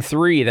 Challenge rating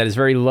 3, that is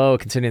very low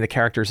considering the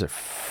characters are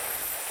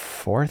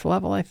 4th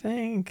level, I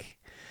think.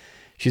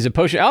 She's a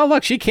potion. Oh,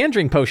 look, she can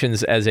drink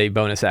potions as a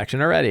bonus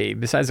action already.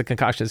 Besides the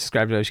concoction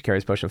described below, she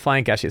carries potion of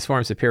flying, gaseous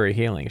form, superior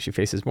healing. If she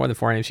faces more than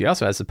 4 enemies, she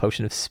also has the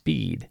potion of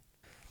speed.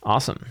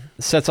 Awesome.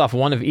 Sets off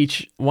one of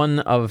each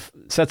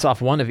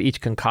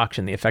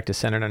concoction. The effect is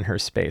centered on her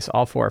space.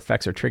 All 4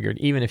 effects are triggered,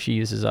 even if she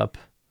uses up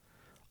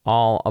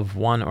all of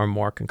 1 or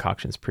more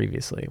concoctions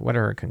previously. What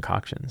are her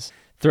concoctions?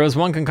 Throws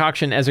 1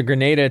 concoction as a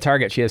grenade at a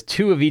target. She has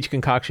 2 of each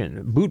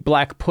concoction. Boot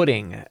black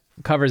pudding.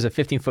 Covers a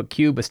 15-foot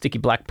cube with sticky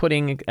black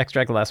pudding.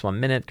 Extract lasts 1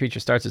 minute.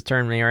 Creature starts its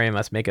turn in the area,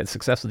 must make a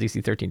successful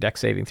DC 13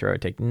 dex saving throw,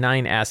 take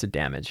 9 acid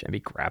damage, and be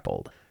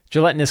grappled.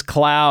 Gelatinous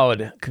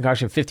cloud.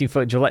 Concoction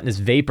 15-foot gelatinous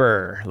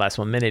vapor. Lasts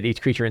 1 minute.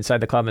 Each creature inside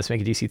the cloud must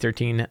make a DC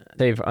 13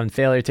 save on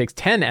failure. Takes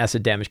 10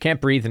 acid damage. Can't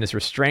breathe and is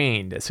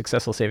restrained. A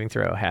successful saving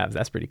throw.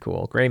 That's pretty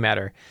cool. Gray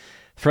matter.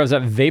 Throws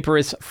up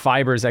vaporous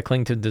fibers that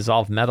cling to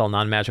dissolved metal.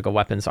 Non-magical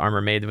weapons, armor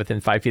made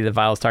within 5 feet of the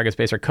vial's target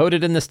space are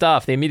coated in the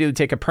stuff. They immediately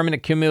take a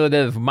permanent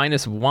cumulative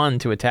 -1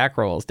 to attack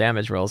rolls,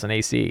 damage rolls, and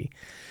AC.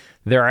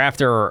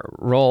 Thereafter,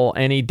 roll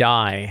any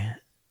die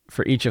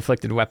for each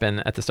afflicted weapon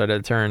at the start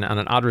of the turn. On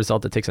an odd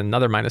result, it takes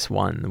another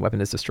 -1. The weapon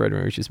is destroyed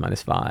when it reaches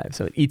 -5.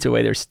 So it eats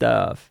away their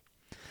stuff.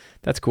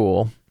 That's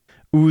cool.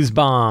 Ooze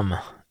bomb.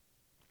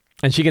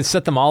 And she can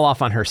set them all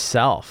off on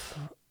herself.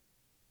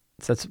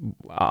 Sets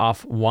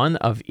off 1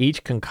 of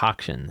each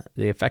concoction.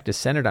 The effect is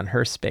centered on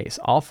her space.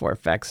 All 4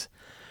 effects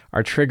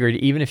are triggered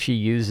even if she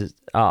uses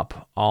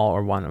up all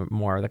or 1 or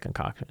more of the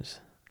concoctions.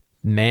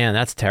 Man,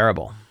 that's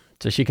terrible.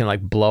 So she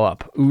can blow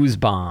up. Ooze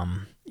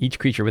bomb. Each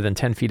creature within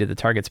 10 feet of the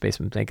target space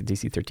must make a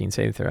DC 13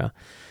 saving throw.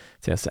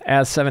 So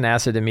adds 7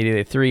 acid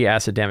immediately, 3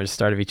 acid damage at the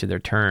start of each of their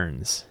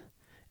turns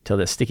until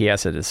the sticky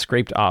acid is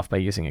scraped off by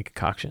using a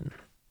concoction.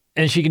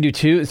 And she can do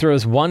 2,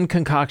 throws 1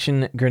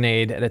 concoction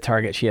grenade at a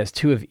target. She has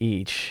 2 of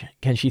each.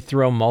 Can she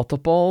throw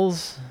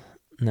multiples?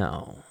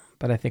 No,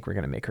 but I think we're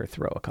going to make her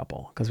throw a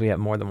couple because we have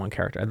more than 1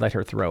 character. I'd let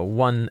her throw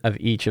 1 of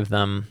each of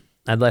them.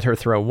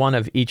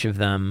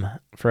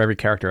 For every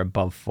character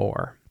above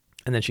 4.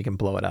 And then she can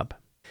blow it up.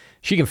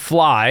 She can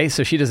fly,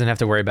 so she doesn't have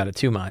to worry about it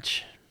too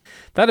much.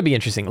 That'll be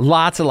interesting.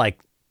 Lots of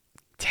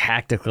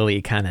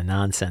tactically kind of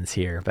nonsense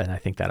here, but I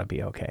think that'll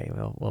be okay.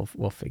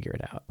 We'll figure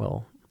it out.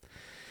 We'll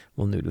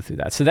noodle through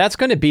that. So that's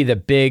going to be the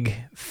big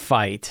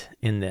fight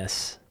in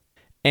this.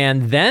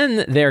 And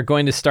then they're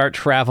going to start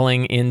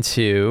traveling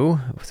into,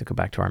 let's go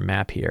back to our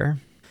map here.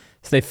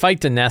 So they fight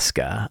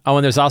Daneska. Oh,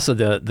 and there's also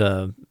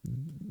those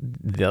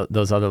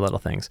other little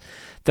things.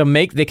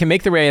 They can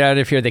make their way out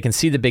of here. They can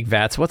see the big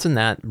vats. What's in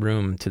that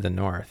room to the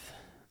north?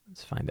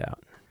 Let's find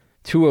out.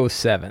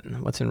 207.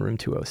 What's in room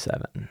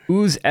 207?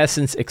 Ooze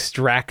Essence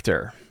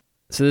Extractor.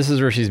 So this is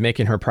where she's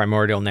making her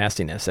primordial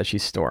nastiness that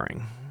she's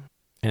storing.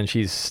 And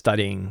she's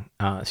studying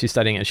and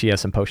she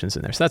has some potions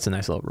in there. So that's a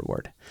nice little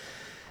reward.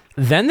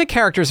 Then the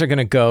characters are going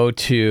to go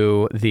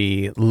to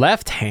the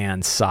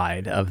left-hand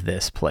side of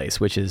this place,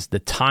 which is the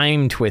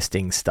time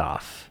twisting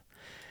stuff.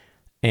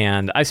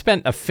 And I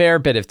spent a fair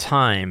bit of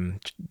time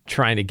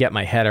trying to get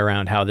my head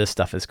around how this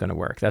stuff is going to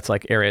work. That's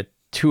area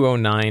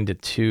 209 to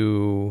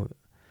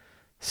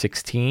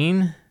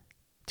 216,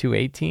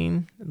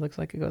 218, it looks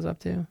like it goes up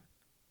to.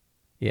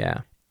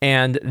 Yeah.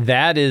 And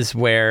that is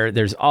where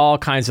there's all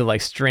kinds of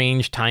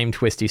strange time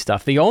twisty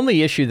stuff. The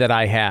only issue that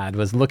I had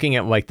was looking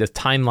at the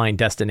timeline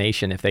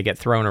destination if they get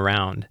thrown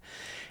around.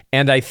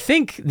 And I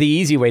think the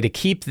easy way to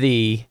keep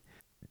to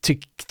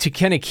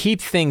kind of keep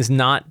things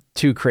not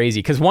too crazy,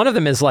 because one of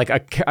them is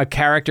a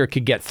character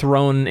could get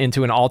thrown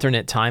into an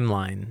alternate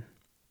timeline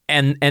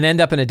and end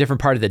up in a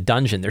different part of the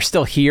dungeon. They're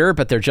still here,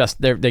 but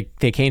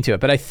they came to it.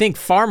 But I think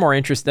far more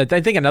interesting.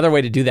 I think another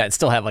way to do that and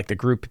still have the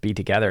group be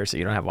together, so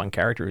you don't have one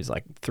character who's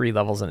 3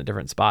 levels in a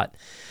different spot,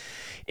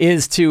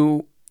 is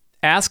to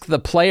ask the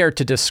player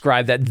to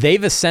describe that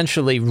they've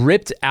essentially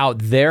ripped out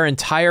their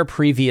entire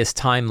previous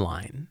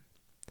timeline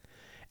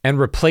and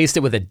replaced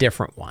it with a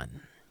different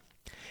one.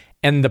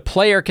 And the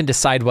player can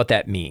decide what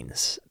that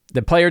means.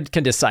 The player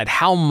can decide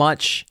how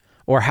much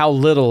or how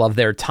little of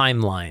their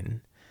timeline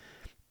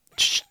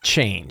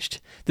changed.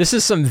 This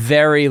is some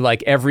very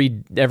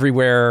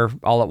everywhere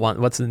all at once.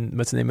 What's the name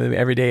of the movie?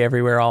 Every Day,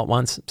 Everywhere, All at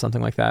Once,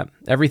 something like that.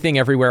 Everything,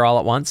 Everywhere, All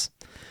at Once.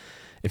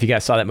 If you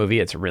guys saw that movie,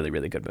 it's a really,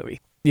 really good movie.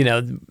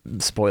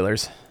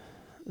 Spoilers.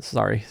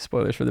 Sorry,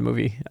 spoilers for the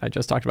movie I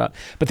just talked about.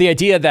 But the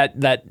idea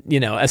that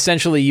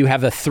essentially you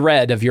have a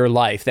thread of your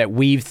life that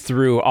weaves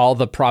through all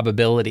the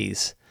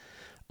probabilities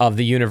of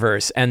the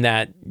universe, and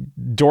that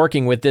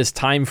dorking with this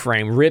time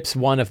frame rips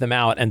one of them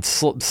out and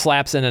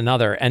slaps in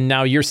another, and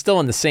now you're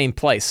still in the same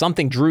place.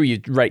 Something drew you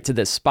right to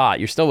this spot.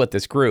 You're still with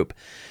this group.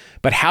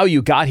 But how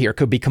you got here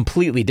could be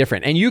completely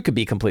different, and you could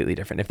be completely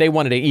different. If they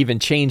wanted to even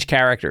change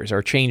characters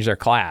or change their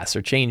class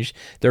or change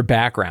their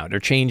background or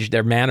change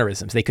their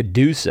mannerisms, they could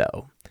do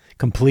so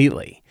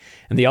completely.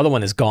 And the other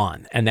one is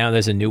gone, and now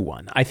there's a new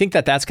one. I think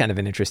that that's kind of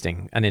an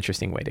interesting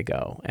way to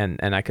go, and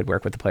I could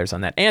work with the players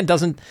on that. And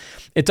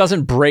it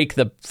doesn't break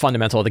the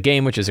fundamental of the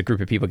game, which is a group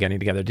of people getting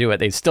together to do it.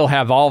 They still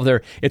have all of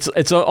their.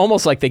 It's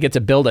almost like they get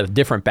to build a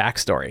different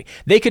backstory.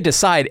 They could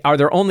decide, are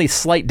there only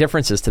slight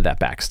differences to that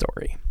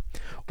backstory?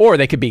 Or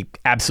they could be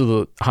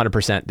absolute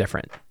 100%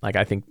 different. Like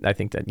I think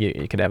that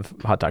you could have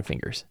hot dog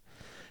fingers.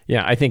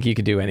 Yeah, I think you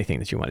could do anything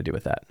that you want to do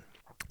with that.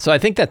 So I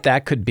think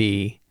that could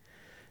be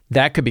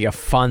a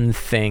fun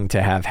thing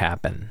to have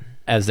happen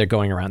as they're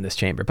going around this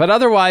chamber. But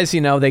otherwise,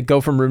 they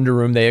go from room to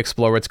room, they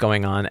explore what's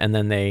going on, and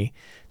then they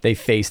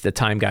face the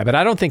time guy. But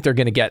I don't think we're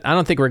going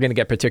to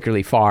get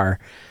particularly far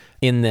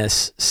in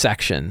this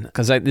section,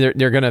 because they're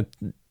going to.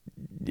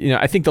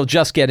 I think they'll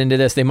just get into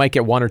this. They might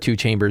get 1 or 2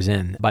 chambers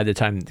in by the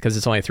time, because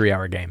it's only a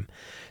 3-hour game.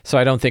 So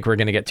I don't think we're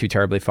going to get too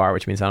terribly far,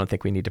 which means I don't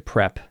think we need to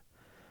prep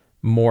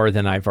more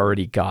than I've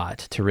already got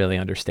to really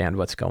understand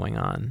what's going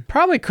on.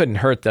 Probably couldn't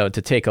hurt, though,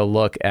 to take a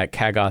look at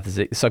Kagoth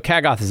Z. So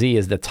Kagoth Z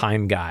is the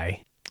time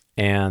guy,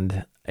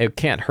 and it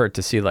can't hurt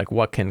to see, like,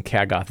 what can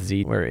Kagoth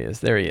Z, where he is.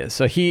 There he is.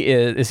 So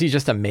is he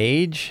just a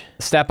mage?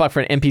 Stat block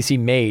for an NPC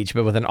mage,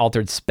 but with an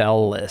altered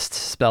spell list.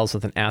 Spells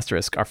with an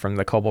asterisk are from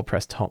the Kobold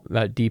Pressed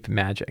Deep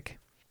Magic.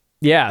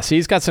 Yeah, so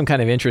he's got some kind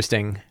of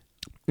interesting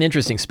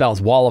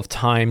spells. Wall of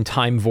Time,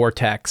 Time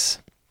Vortex,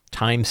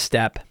 Time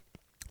Step.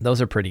 Those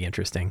are pretty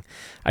interesting.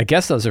 I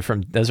guess those are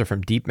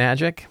from Deep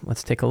Magic.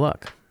 Let's take a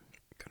look.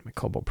 Go to my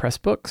Kobold Press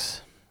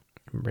books.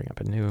 Bring up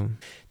a new.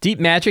 Deep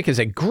Magic is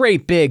a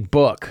great big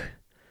book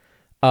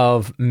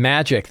of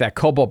magic that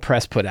Kobold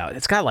Press put out.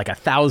 It's got like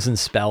 1,000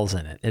 spells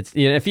in it. It's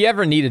if you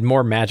ever needed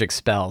more magic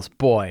spells,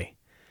 boy,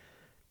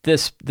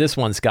 this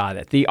one's got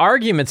it. The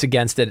arguments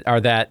against it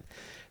are that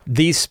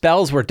these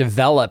spells were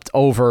developed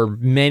over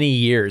many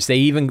years.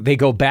 They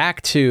go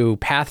back to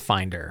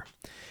Pathfinder,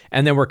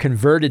 and then were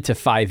converted to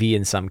 5e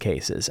in some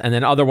cases, and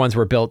then other ones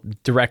were built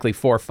directly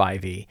for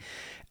 5e.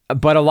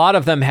 But a lot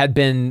of them had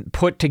been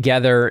put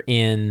together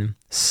in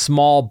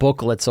small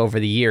booklets over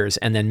the years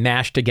and then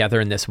mashed together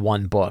in this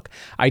one book.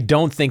 I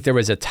don't think there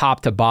was a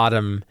top to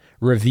bottom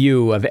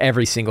review of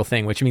every single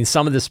thing, which means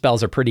some of the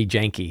spells are pretty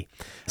janky.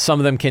 Some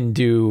of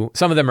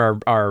them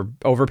are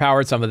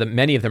overpowered.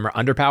 Many of them are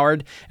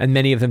underpowered, and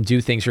many of them do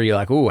things where you're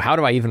like, ooh, how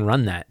do I even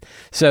run that?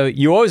 So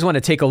you always want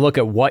to take a look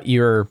at what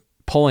you're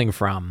pulling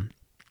from.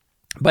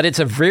 But it's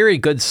a very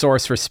good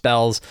source for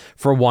spells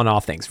for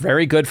one-off things.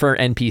 Very good for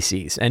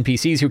NPCs.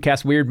 NPCs who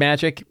cast weird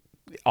magic,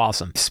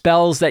 awesome.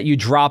 Spells that you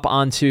drop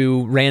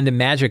onto random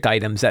magic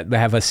items that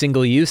have a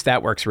single use,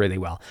 that works really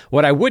well.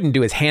 What I wouldn't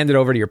do is hand it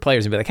over to your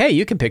players and be like, hey,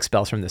 you can pick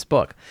spells from this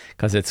book,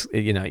 because it's,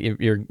 you're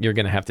going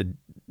to have to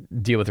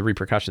deal with the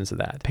repercussions of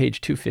that.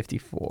 Page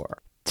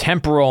 254.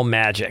 Temporal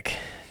magic.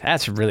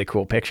 That's a really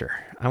cool picture.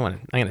 I'm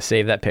going to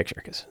save that picture,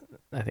 because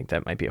I think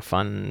that might be a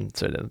fun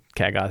sort of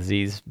Kagoth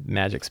Z's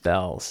magic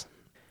spells.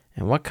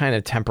 And what kind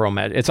of temporal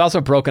magic? It's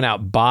also broken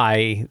out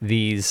by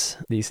these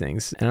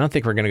things. And I don't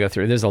think we're going to go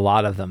through. There's a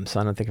lot of them, so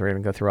I don't think we're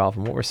going to go through all of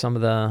them. What were some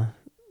of the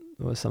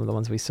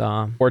ones we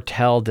saw?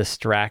 Foretell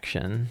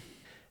distraction.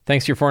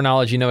 Thanks to your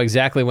foreknowledge, you know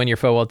exactly when your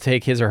foe will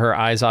take his or her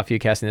eyes off you.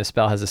 Casting this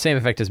spell has the same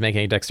effect as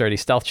making a dexterity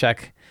stealth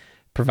check.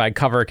 Provide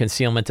cover or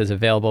concealment is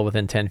available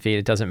within 10 feet.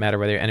 It doesn't matter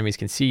whether your enemies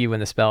can see you in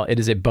the spell. It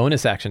is a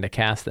bonus action to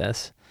cast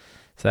this.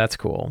 So that's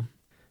cool.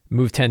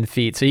 Move 10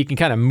 feet. So you can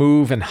kind of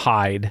move and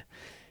hide.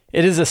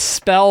 It is a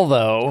spell,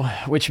 though,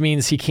 which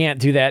means he can't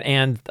do that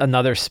and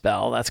another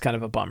spell. That's kind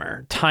of a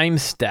bummer. Time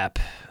Step,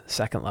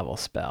 2nd level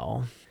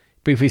spell.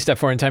 Briefly step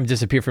forward in time to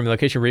disappear from your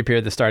location, reappear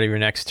at the start of your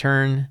next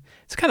turn.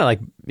 It's kind of like,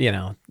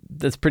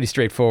 that's pretty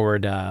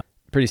straightforward,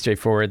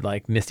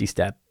 like Misty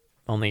Step,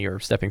 only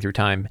you're stepping through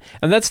time.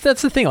 And that's the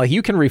thing, like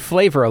you can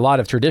reflavor a lot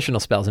of traditional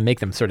spells and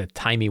make them sort of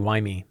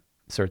timey-wimey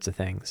sorts of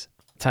things.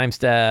 Time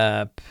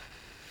Step,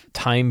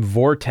 Time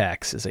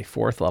Vortex is a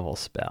 4th level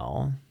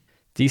spell.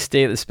 The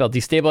spell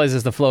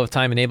destabilizes the flow of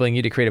time, enabling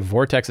you to create a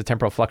vortex of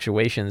temporal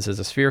fluctuations as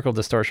a spherical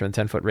distortion with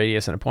a 10-foot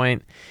radius and a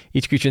point.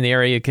 Each creature in the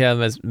area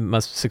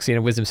must succeed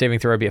a wisdom saving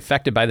throw or be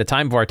affected by the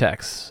time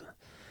vortex.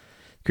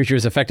 Creature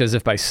is affected as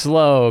if by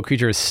slow.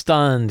 Creature is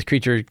stunned.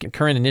 Creature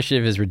current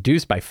initiative is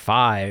reduced by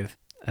 5.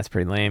 That's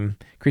pretty lame.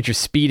 Creature's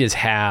speed is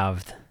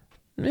halved.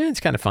 It's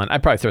kind of fun.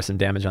 I'd probably throw some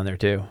damage on there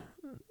too.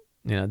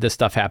 This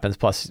stuff happens,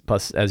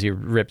 plus as you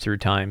rip through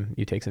time,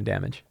 you take some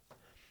damage.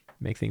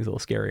 Make things a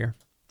little scarier.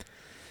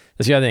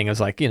 That's the other thing. It was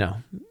like,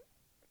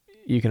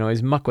 you can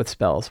always muck with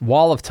spells.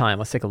 Wall of Time.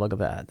 Let's take a look at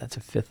that. That's a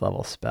 5th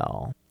level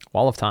spell.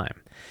 Wall of Time.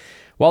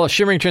 Wall of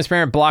shimmering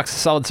transparent blocks a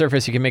solid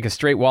surface. You can make a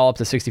straight wall up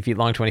to 60 feet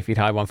long, 20 feet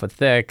high, 1 foot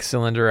thick.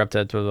 Cylinder up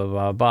to blah, blah,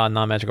 blah, blah.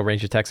 Non-magical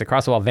range attacks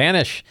across the wall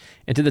vanish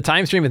into the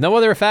time stream with no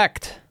other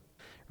effect.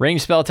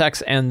 Ranged spell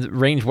attacks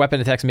and ranged weapon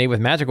attacks made with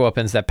magical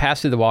weapons that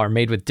pass through the wall are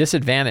made with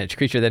disadvantage.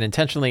 Creature that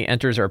intentionally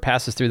enters or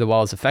passes through the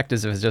wall is effective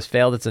if it has just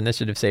failed its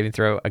initiative saving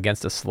throw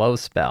against a slow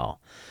spell.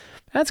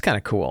 That's kind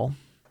of cool.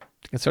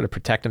 He can sort of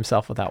protect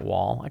himself with that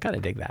wall. I kind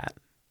of dig that.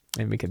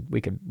 And we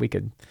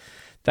could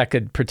that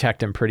could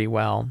protect him pretty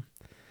well.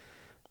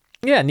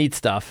 Yeah, neat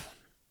stuff.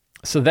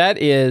 So that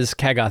is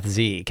Kagoth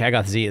Z.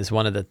 Kagoth Z is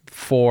one of the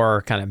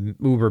 4 kind of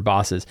uber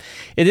bosses.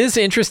 It is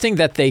interesting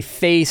that they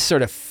face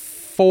sort of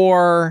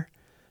 4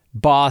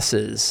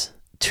 bosses,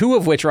 2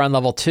 of which are on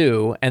level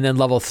 2, and then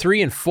level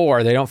 3 and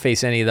 4, they don't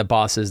face any of the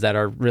bosses that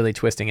are really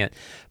twisting it.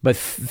 But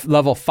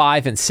level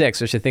 5 and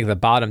 6, which I think the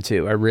bottom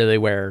 2, are really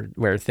where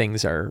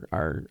things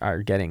are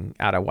getting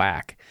out of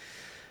whack.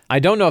 I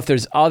don't know if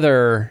there's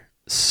other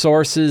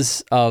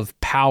sources of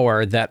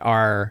power that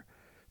are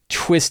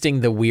twisting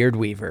the Weird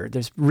Weaver.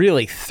 There's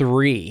really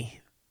 3,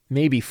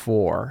 maybe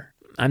 4.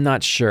 I'm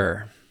not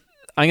sure.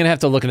 I'm going to have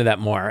to look into that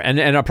more. And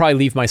I'll probably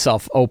leave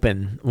myself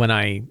open when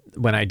I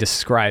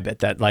describe it,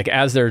 that like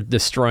as they're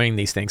destroying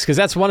these things, because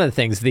that's one of the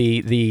things,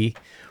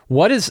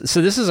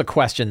 so this is a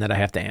question that I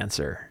have to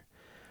answer.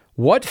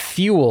 What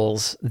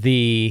fuels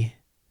the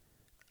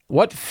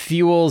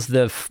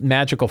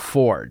magical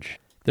forge?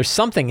 There's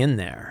something in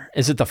there.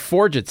 Is it the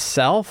forge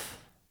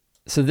itself?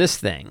 So this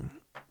thing,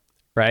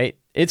 right?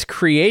 Its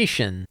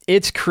creation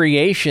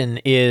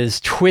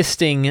is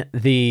twisting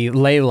the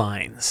ley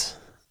lines.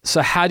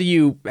 So how do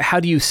you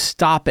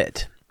stop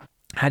it?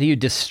 How do you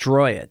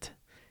destroy it?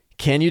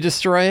 Can you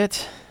destroy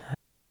it?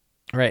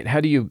 Right.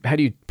 How do you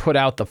put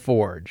out the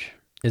forge?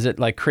 Is it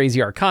like crazy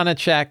arcana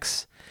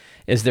checks?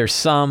 Is there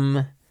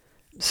some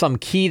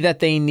key that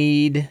they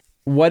need?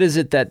 What is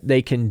it that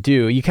they can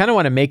do? You kind of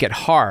want to make it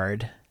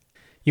hard.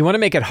 You want to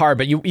make it hard,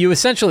 but you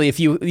essentially, if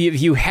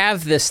you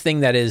have this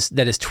thing that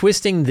is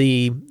twisting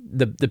the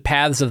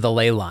paths of the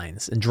ley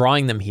lines and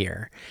drawing them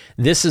here,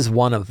 this is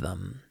one of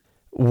them.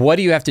 What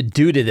do you have to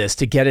do to this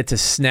to get it to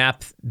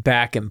snap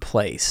back in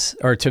place,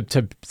 or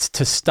to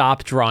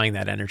stop drawing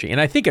that energy?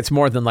 And I think it's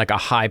more than like a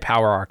high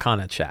power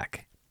arcana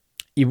check.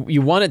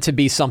 You want it to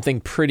be something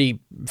pretty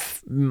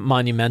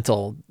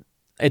monumental.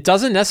 It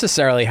doesn't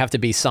necessarily have to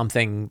be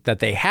something that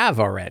they have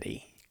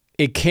already.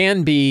 It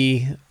can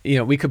be,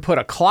 we could put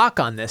a clock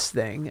on this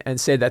thing and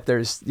say that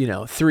there's,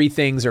 3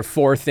 things or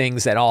 4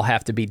 things that all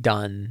have to be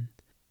done.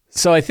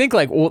 So I think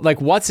like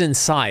what's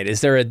inside?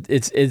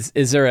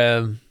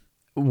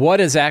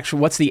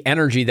 What's the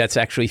energy that's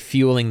actually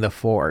fueling the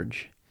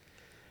forge?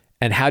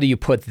 And how do you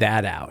put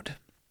that out?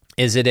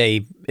 Let's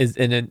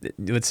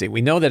see,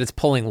 we know that it's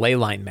pulling ley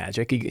line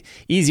magic.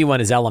 Easy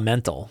one is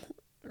elemental,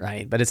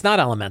 right? But it's not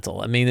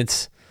elemental. I mean,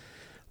 it's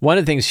one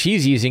of the things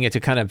she's using it to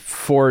kind of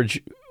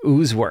forge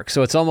ooze work.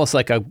 So it's almost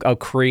like a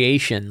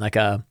creation, like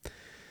a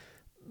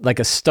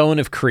stone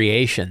of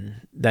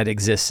creation that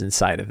exists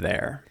inside of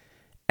there.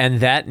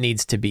 And that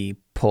needs to be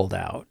pulled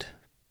out.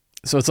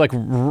 So it's like,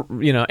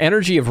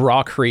 energy of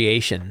raw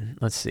creation.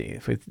 Let's see,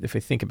 if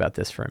we think about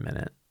this for a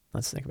minute,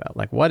 let's think about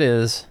like, what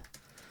is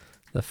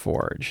the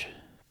forge?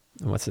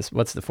 And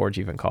what's the forge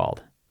even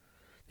called?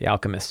 The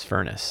alchemist's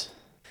furnace.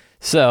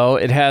 So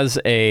it has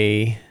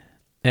a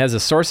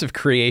source of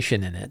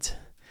creation in it.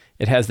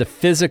 It has the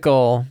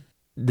physical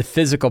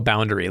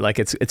boundary, like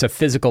it's a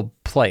physical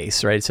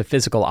place, right? It's a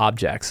physical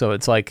object. So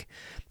it's like,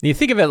 you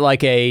think of it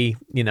like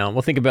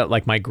we'll think about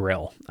like my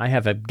grill. I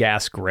have a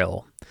gas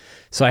grill.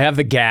 So I have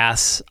the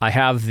gas, I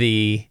have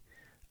the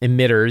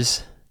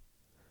emitters,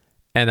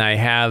 and I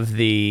have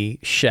the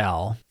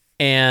shell.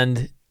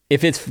 And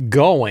if it's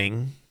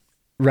going,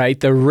 right,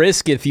 the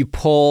risk if you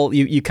pull,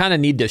 you kind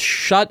of need to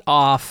shut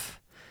off.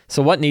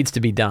 So what needs to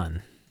be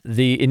done?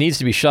 It needs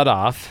to be shut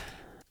off,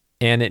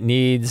 and it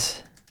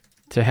needs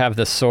to have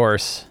the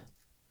source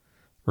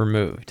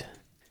removed.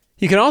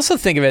 You can also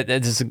think of it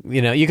as,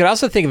 you could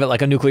also think of it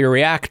like a nuclear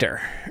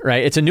reactor,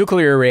 right? It's a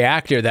nuclear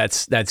reactor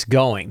that's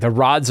going. The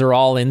rods are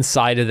all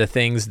inside of the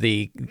things.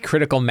 The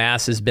critical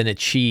mass has been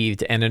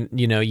achieved, and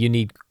you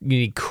need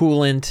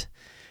coolant,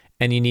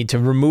 and you need to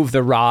remove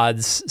the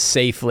rods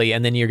safely,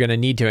 and then you're going to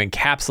need to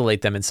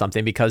encapsulate them in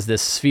something because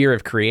this sphere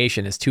of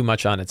creation is too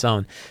much on its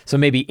own. So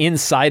maybe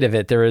inside of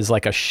it there is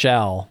like a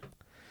shell.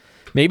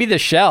 Maybe the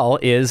shell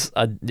is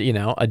a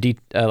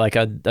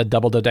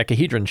double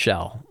dodecahedron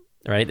shell.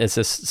 Right,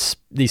 it's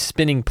these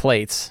spinning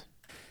plates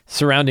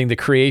surrounding the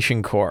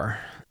creation core.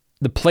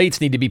 The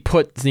plates need to be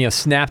put,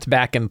 snapped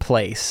back in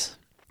place.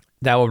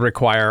 That will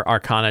require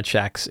arcana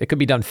checks. It could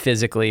be done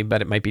physically,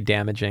 but it might be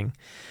damaging.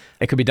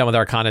 It could be done with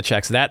arcana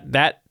checks.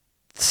 That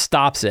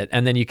stops it,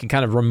 and then you can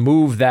kind of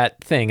remove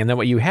that thing. And then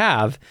what you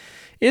have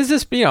is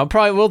this,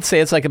 probably we'll say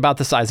it's like about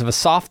the size of a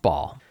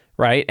softball,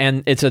 right?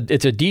 And it's a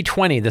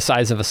D20 the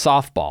size of a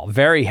softball,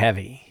 very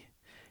heavy.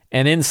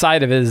 And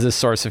inside of it is this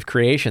source of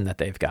creation that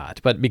they've got.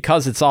 But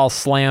because it's all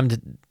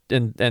slammed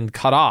and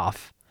cut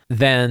off,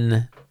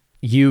 then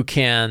you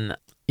can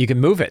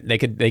move it.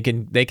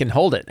 They can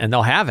hold it, and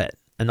they'll have it,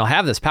 and they'll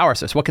have this power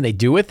source. What can they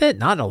do with it?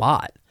 Not a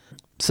lot.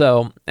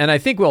 So, and I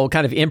think we'll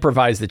kind of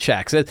improvise the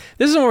checks. This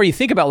is where you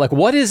think about like,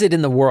 what is it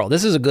in the world?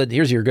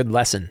 Here's your good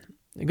lesson.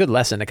 A good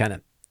lesson to kind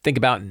of think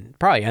about and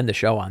probably end the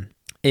show on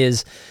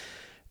is,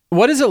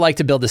 what is it like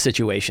to build a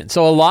situation?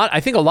 So I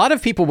think a lot of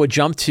people would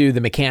jump to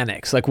the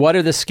mechanics, like what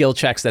are the skill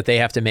checks that they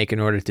have to make in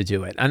order to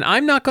do it? And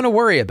I'm not going to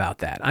worry about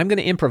that. I'm going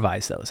to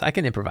improvise those. I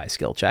can improvise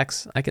skill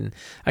checks. I can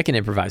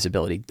improvise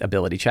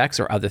ability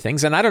checks or other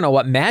things. And I don't know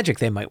what magic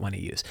they might want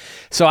to use.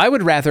 So I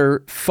would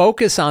rather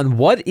focus on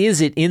what is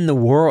it in the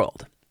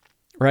world,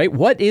 right?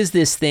 What is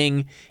this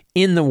thing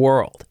in the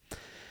world?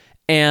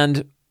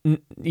 And,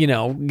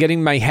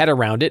 getting my head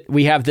around it,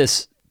 we have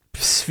this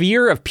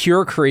sphere of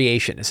pure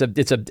creation. It's probably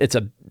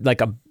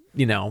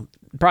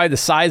the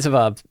size of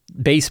a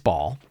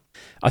baseball,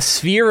 a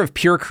sphere of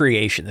pure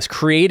creation, this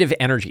creative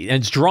energy.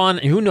 And it's drawn,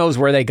 who knows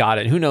where they got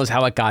it, who knows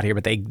how it got here,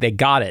 but they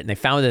got it and they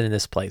found it in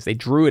this place. They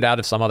drew it out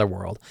of some other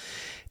world.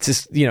 It's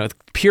just,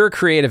 pure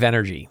creative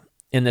energy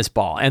in this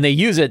ball. And they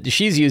use it,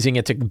 she's using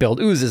it to build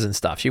oozes and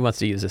stuff. She wants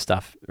to use this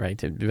stuff, right,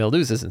 to build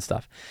oozes and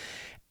stuff.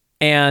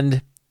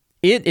 And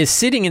it is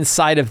sitting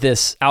inside of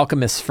this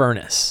alchemist's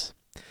furnace.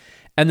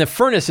 And the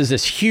furnace is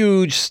this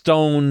huge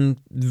stone,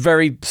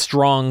 very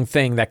strong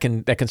thing that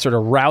can sort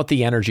of route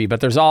the energy,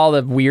 but there's all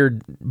the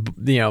weird,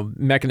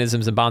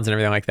 mechanisms and bonds and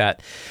everything like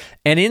that.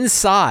 And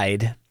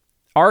inside,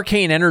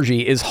 arcane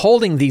energy is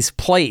holding these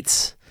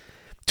plates,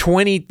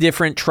 20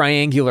 different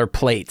triangular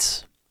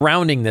plates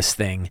surrounding this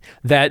thing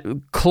that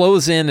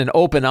close in and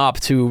open up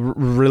to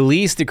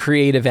release the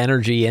creative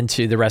energy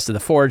into the rest of the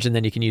forge, and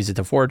then you can use it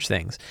to forge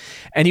things.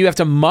 And you have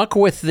to muck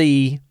with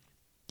the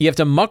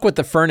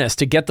furnace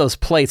to get those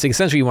plates.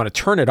 Essentially, you want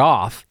to turn it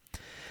off.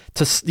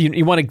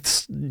 You want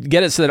to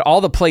get it so that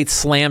all the plates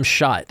slam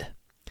shut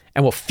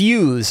and will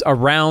fuse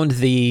around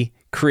the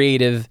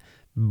creative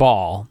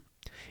ball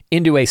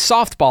into a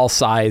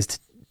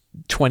softball-sized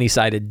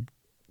 20-sided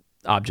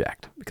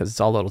object, because it's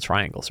all little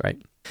triangles, right?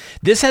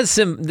 This has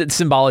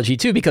symbology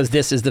too, because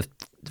this is the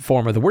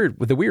form of the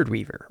Weird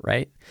Weaver,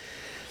 right?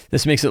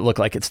 This makes it look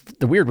like it's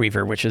the Weird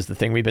Weaver, which is the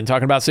thing we've been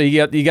talking about. So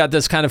you got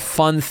this kind of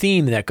fun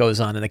theme that goes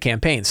on in the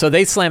campaign. So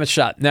they slam it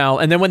shut now,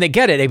 and then when they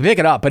get it, they pick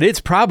it up, but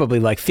it's probably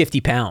like 50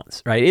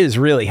 pounds, right? It is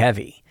really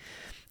heavy.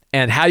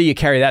 And how do you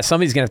carry that?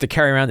 Somebody's gonna have to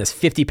carry around this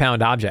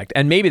 50-pound object.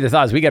 And maybe the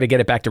thought is we got to get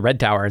it back to Red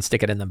Tower and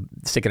stick it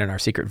in our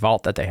secret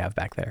vault that they have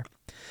back there.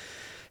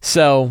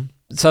 So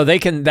they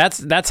can.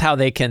 That's how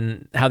they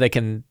can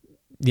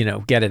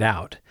get it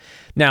out.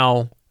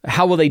 Now,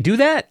 how will they do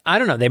that? I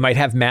don't know. They might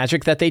have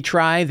magic that they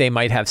try. They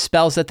might have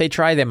spells that they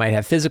try. They might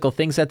have physical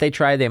things that they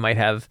try. They might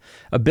have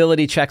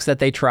ability checks that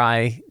they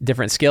try,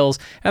 different skills,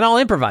 and I'll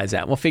improvise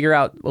that. We'll figure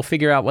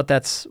out what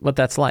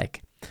that's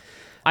like.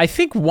 I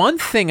think one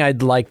thing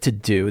I'd like to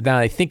do, now that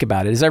I think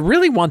about it, is I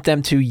really want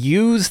them to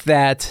use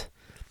that.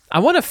 I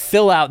want to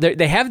fill out,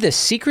 they have the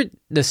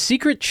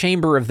secret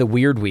chamber of the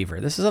Weird Weaver.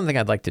 This is something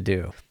I'd like to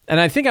do. And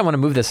I think I want to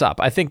move this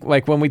up. I think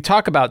like when we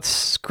talk about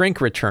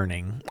Skrink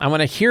returning, I want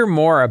to hear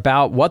more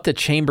about what the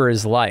chamber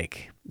is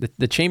like.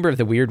 The chamber of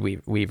the Weird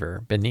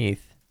Weaver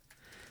beneath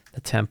the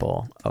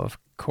Temple of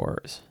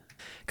Cores.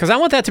 Because I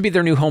want that to be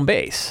their new home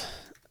base.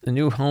 The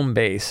new home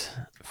base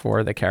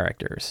for the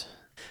characters.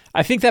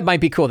 I think that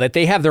might be cool, that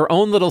they have their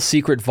own little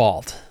secret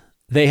vault.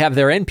 They have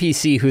their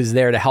NPC who's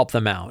there to help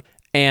them out.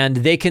 And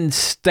they can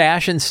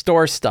stash and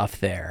store stuff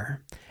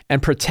there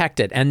and protect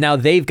it. And now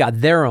they've got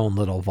their own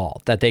little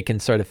vault that they can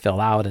sort of fill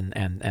out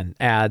and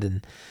add,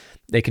 and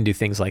they can do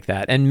things like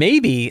that. And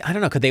maybe, I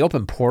don't know, could they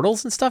open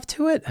portals and stuff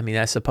to it? I mean,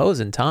 I suppose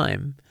in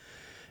time,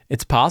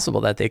 it's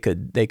possible that they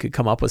could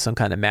come up with some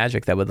kind of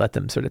magic that would let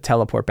them sort of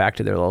teleport back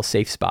to their little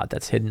safe spot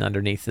that's hidden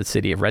underneath the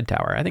city of Red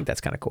Tower. I think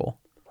that's kind of cool.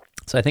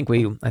 So I think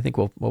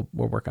we'll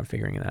work on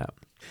figuring it out.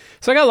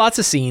 So I got lots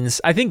of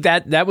scenes. I think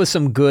that was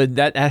some good,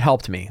 that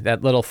helped me.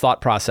 That little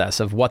thought process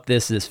of what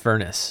this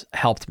furnace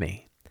helped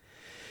me.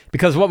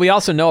 Because what we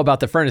also know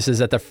about the furnace is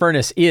that the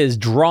furnace is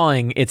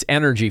drawing its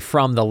energy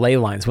from the ley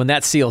lines. When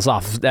that seals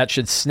off, that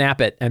should snap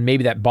it, and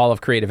maybe that ball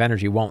of creative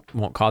energy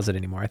won't cause it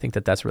anymore. I think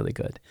that's really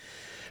good.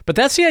 But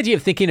that's the idea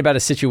of thinking about a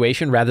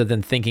situation rather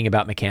than thinking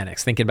about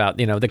mechanics. Thinking about,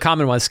 the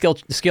common one is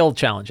skill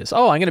challenges.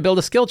 Oh, I'm going to build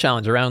a skill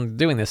challenge around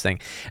doing this thing.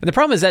 And the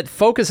problem is that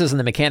focuses on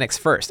the mechanics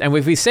first. And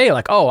if we say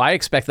like, oh, I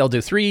expect they'll do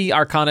 3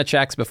 Arcana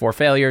checks before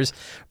failures,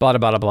 blah,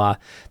 blah, blah, blah.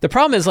 The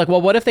problem is like, well,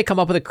 what if they come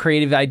up with a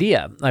creative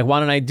idea? Like, why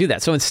don't I do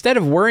that? So instead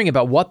of worrying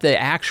about what the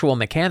actual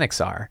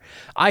mechanics are,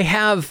 I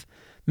have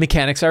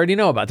mechanics I already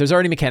know about. There's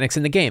already mechanics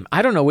in the game.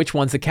 I don't know which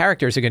ones the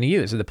characters are going to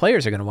use or the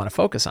players are going to want to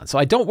focus on. So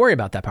I don't worry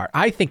about that part.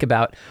 I think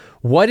about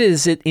what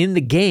is it in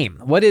the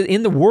game? What is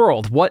in the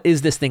world? What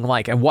is this thing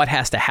like? And what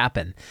has to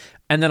happen?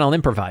 And then I'll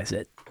improvise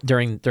it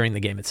during the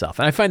game itself.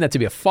 And I find that to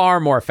be a far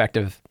more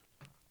effective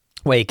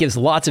way. It gives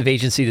lots of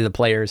agency to the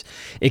players.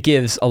 It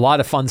gives a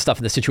lot of fun stuff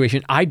in the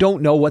situation. I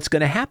don't know what's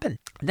going to happen.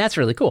 And that's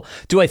really cool.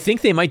 Do I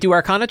think they might do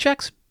Arcana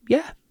checks?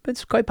 Yeah,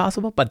 it's quite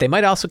possible. But they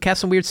might also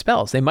cast some weird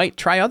spells. They might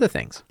try other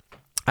things.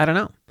 I don't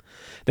know.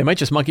 They might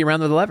just monkey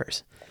around with the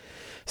levers.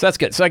 So that's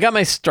good. So I got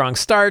my strong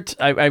start.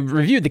 I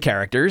reviewed the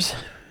characters.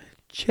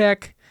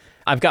 Check.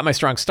 I've got my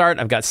strong start.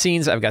 I've got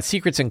scenes. I've got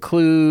secrets and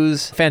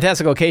clues.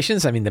 Fantastic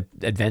locations. I mean, the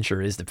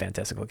adventure is the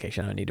fantastic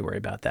location. I don't need to worry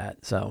about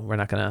that. So we're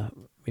not going to,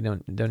 we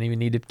don't even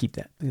need to keep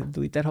that.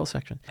 Delete that whole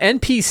section.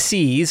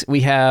 NPCs,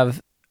 we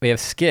have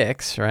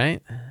Skix,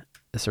 right?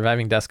 The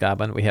surviving Dust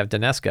Goblin. We have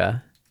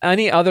Daneska.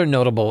 Any other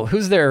notable,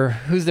 who's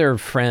their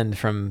friend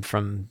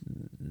from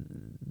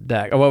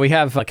that? Well, we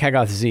have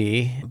Kagoth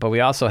Z, but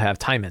we also have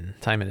Timon.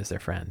 Timon is their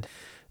friend.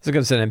 It's a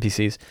good set of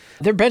NPCs.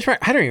 Their benchmark,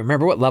 I don't even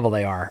remember what level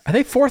they are. Are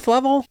they 4th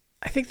level?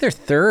 I think they're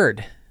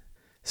 3rd.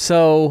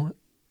 So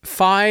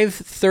 5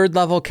 3rd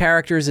level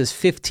characters is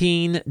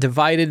 15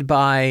 divided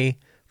by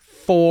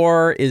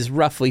 4 is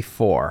roughly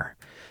 4.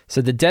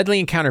 So the deadly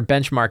encounter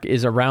benchmark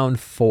is around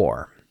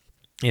 4.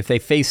 If they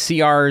face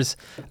CRs,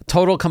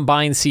 total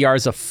combined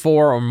CRs of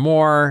 4 or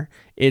more,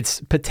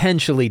 it's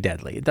potentially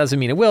deadly. It doesn't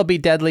mean it will be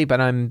deadly, but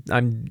I'm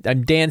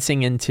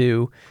dancing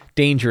into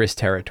dangerous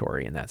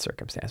territory in that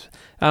circumstance.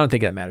 I don't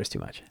think that matters too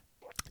much.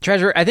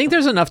 Treasure, I think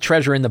there's enough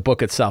treasure in the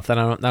book itself that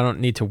I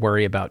don't need to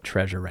worry about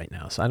treasure right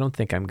now. So I don't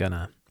think I'm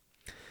gonna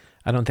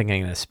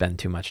spend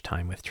too much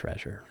time with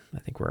treasure. I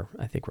think we're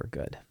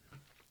good.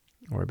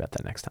 I'll worry about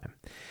that next time.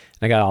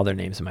 I got all their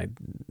names in my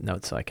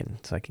notes so I can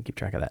keep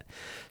track of that.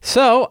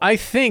 So I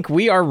think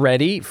we are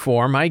ready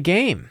for my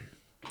game.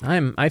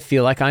 I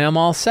feel like I am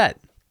all set.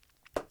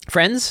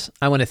 Friends,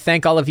 I want to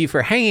thank all of you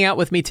for hanging out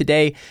with me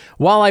today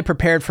while I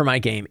prepared for my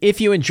game. If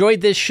you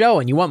enjoyed this show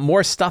and you want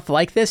more stuff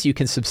like this, you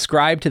can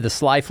subscribe to the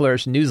Sly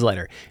Flourish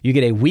newsletter. You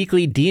get a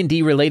weekly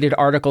D&D related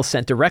article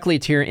sent directly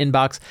to your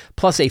inbox,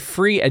 plus a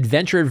free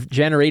adventure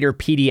generator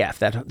PDF.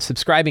 That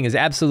subscribing is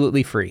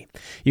absolutely free.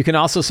 You can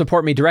also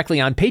support me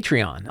directly on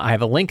Patreon. I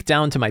have a link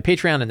down to my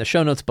Patreon in the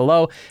show notes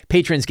below.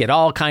 Patrons get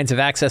all kinds of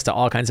access to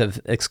all kinds of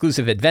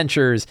exclusive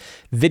adventures,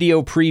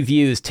 video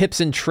previews, tips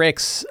and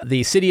tricks,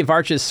 the City of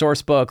Arches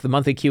source book, the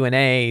monthly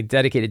Q&A,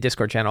 dedicated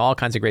Discord channel, all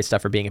kinds of great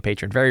stuff for being a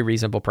patron. Very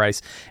reasonable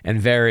price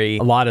and a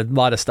lot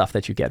of stuff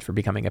that you get for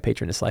becoming a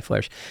patron of Sly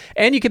Flourish.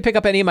 And you can pick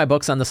up any of my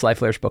books on the Sly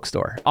Flourish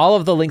bookstore. All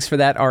of the links for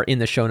that are in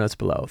the show notes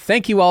below.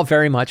 Thank you all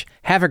very much.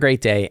 Have a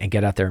great day and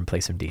get out there and play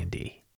some D&D.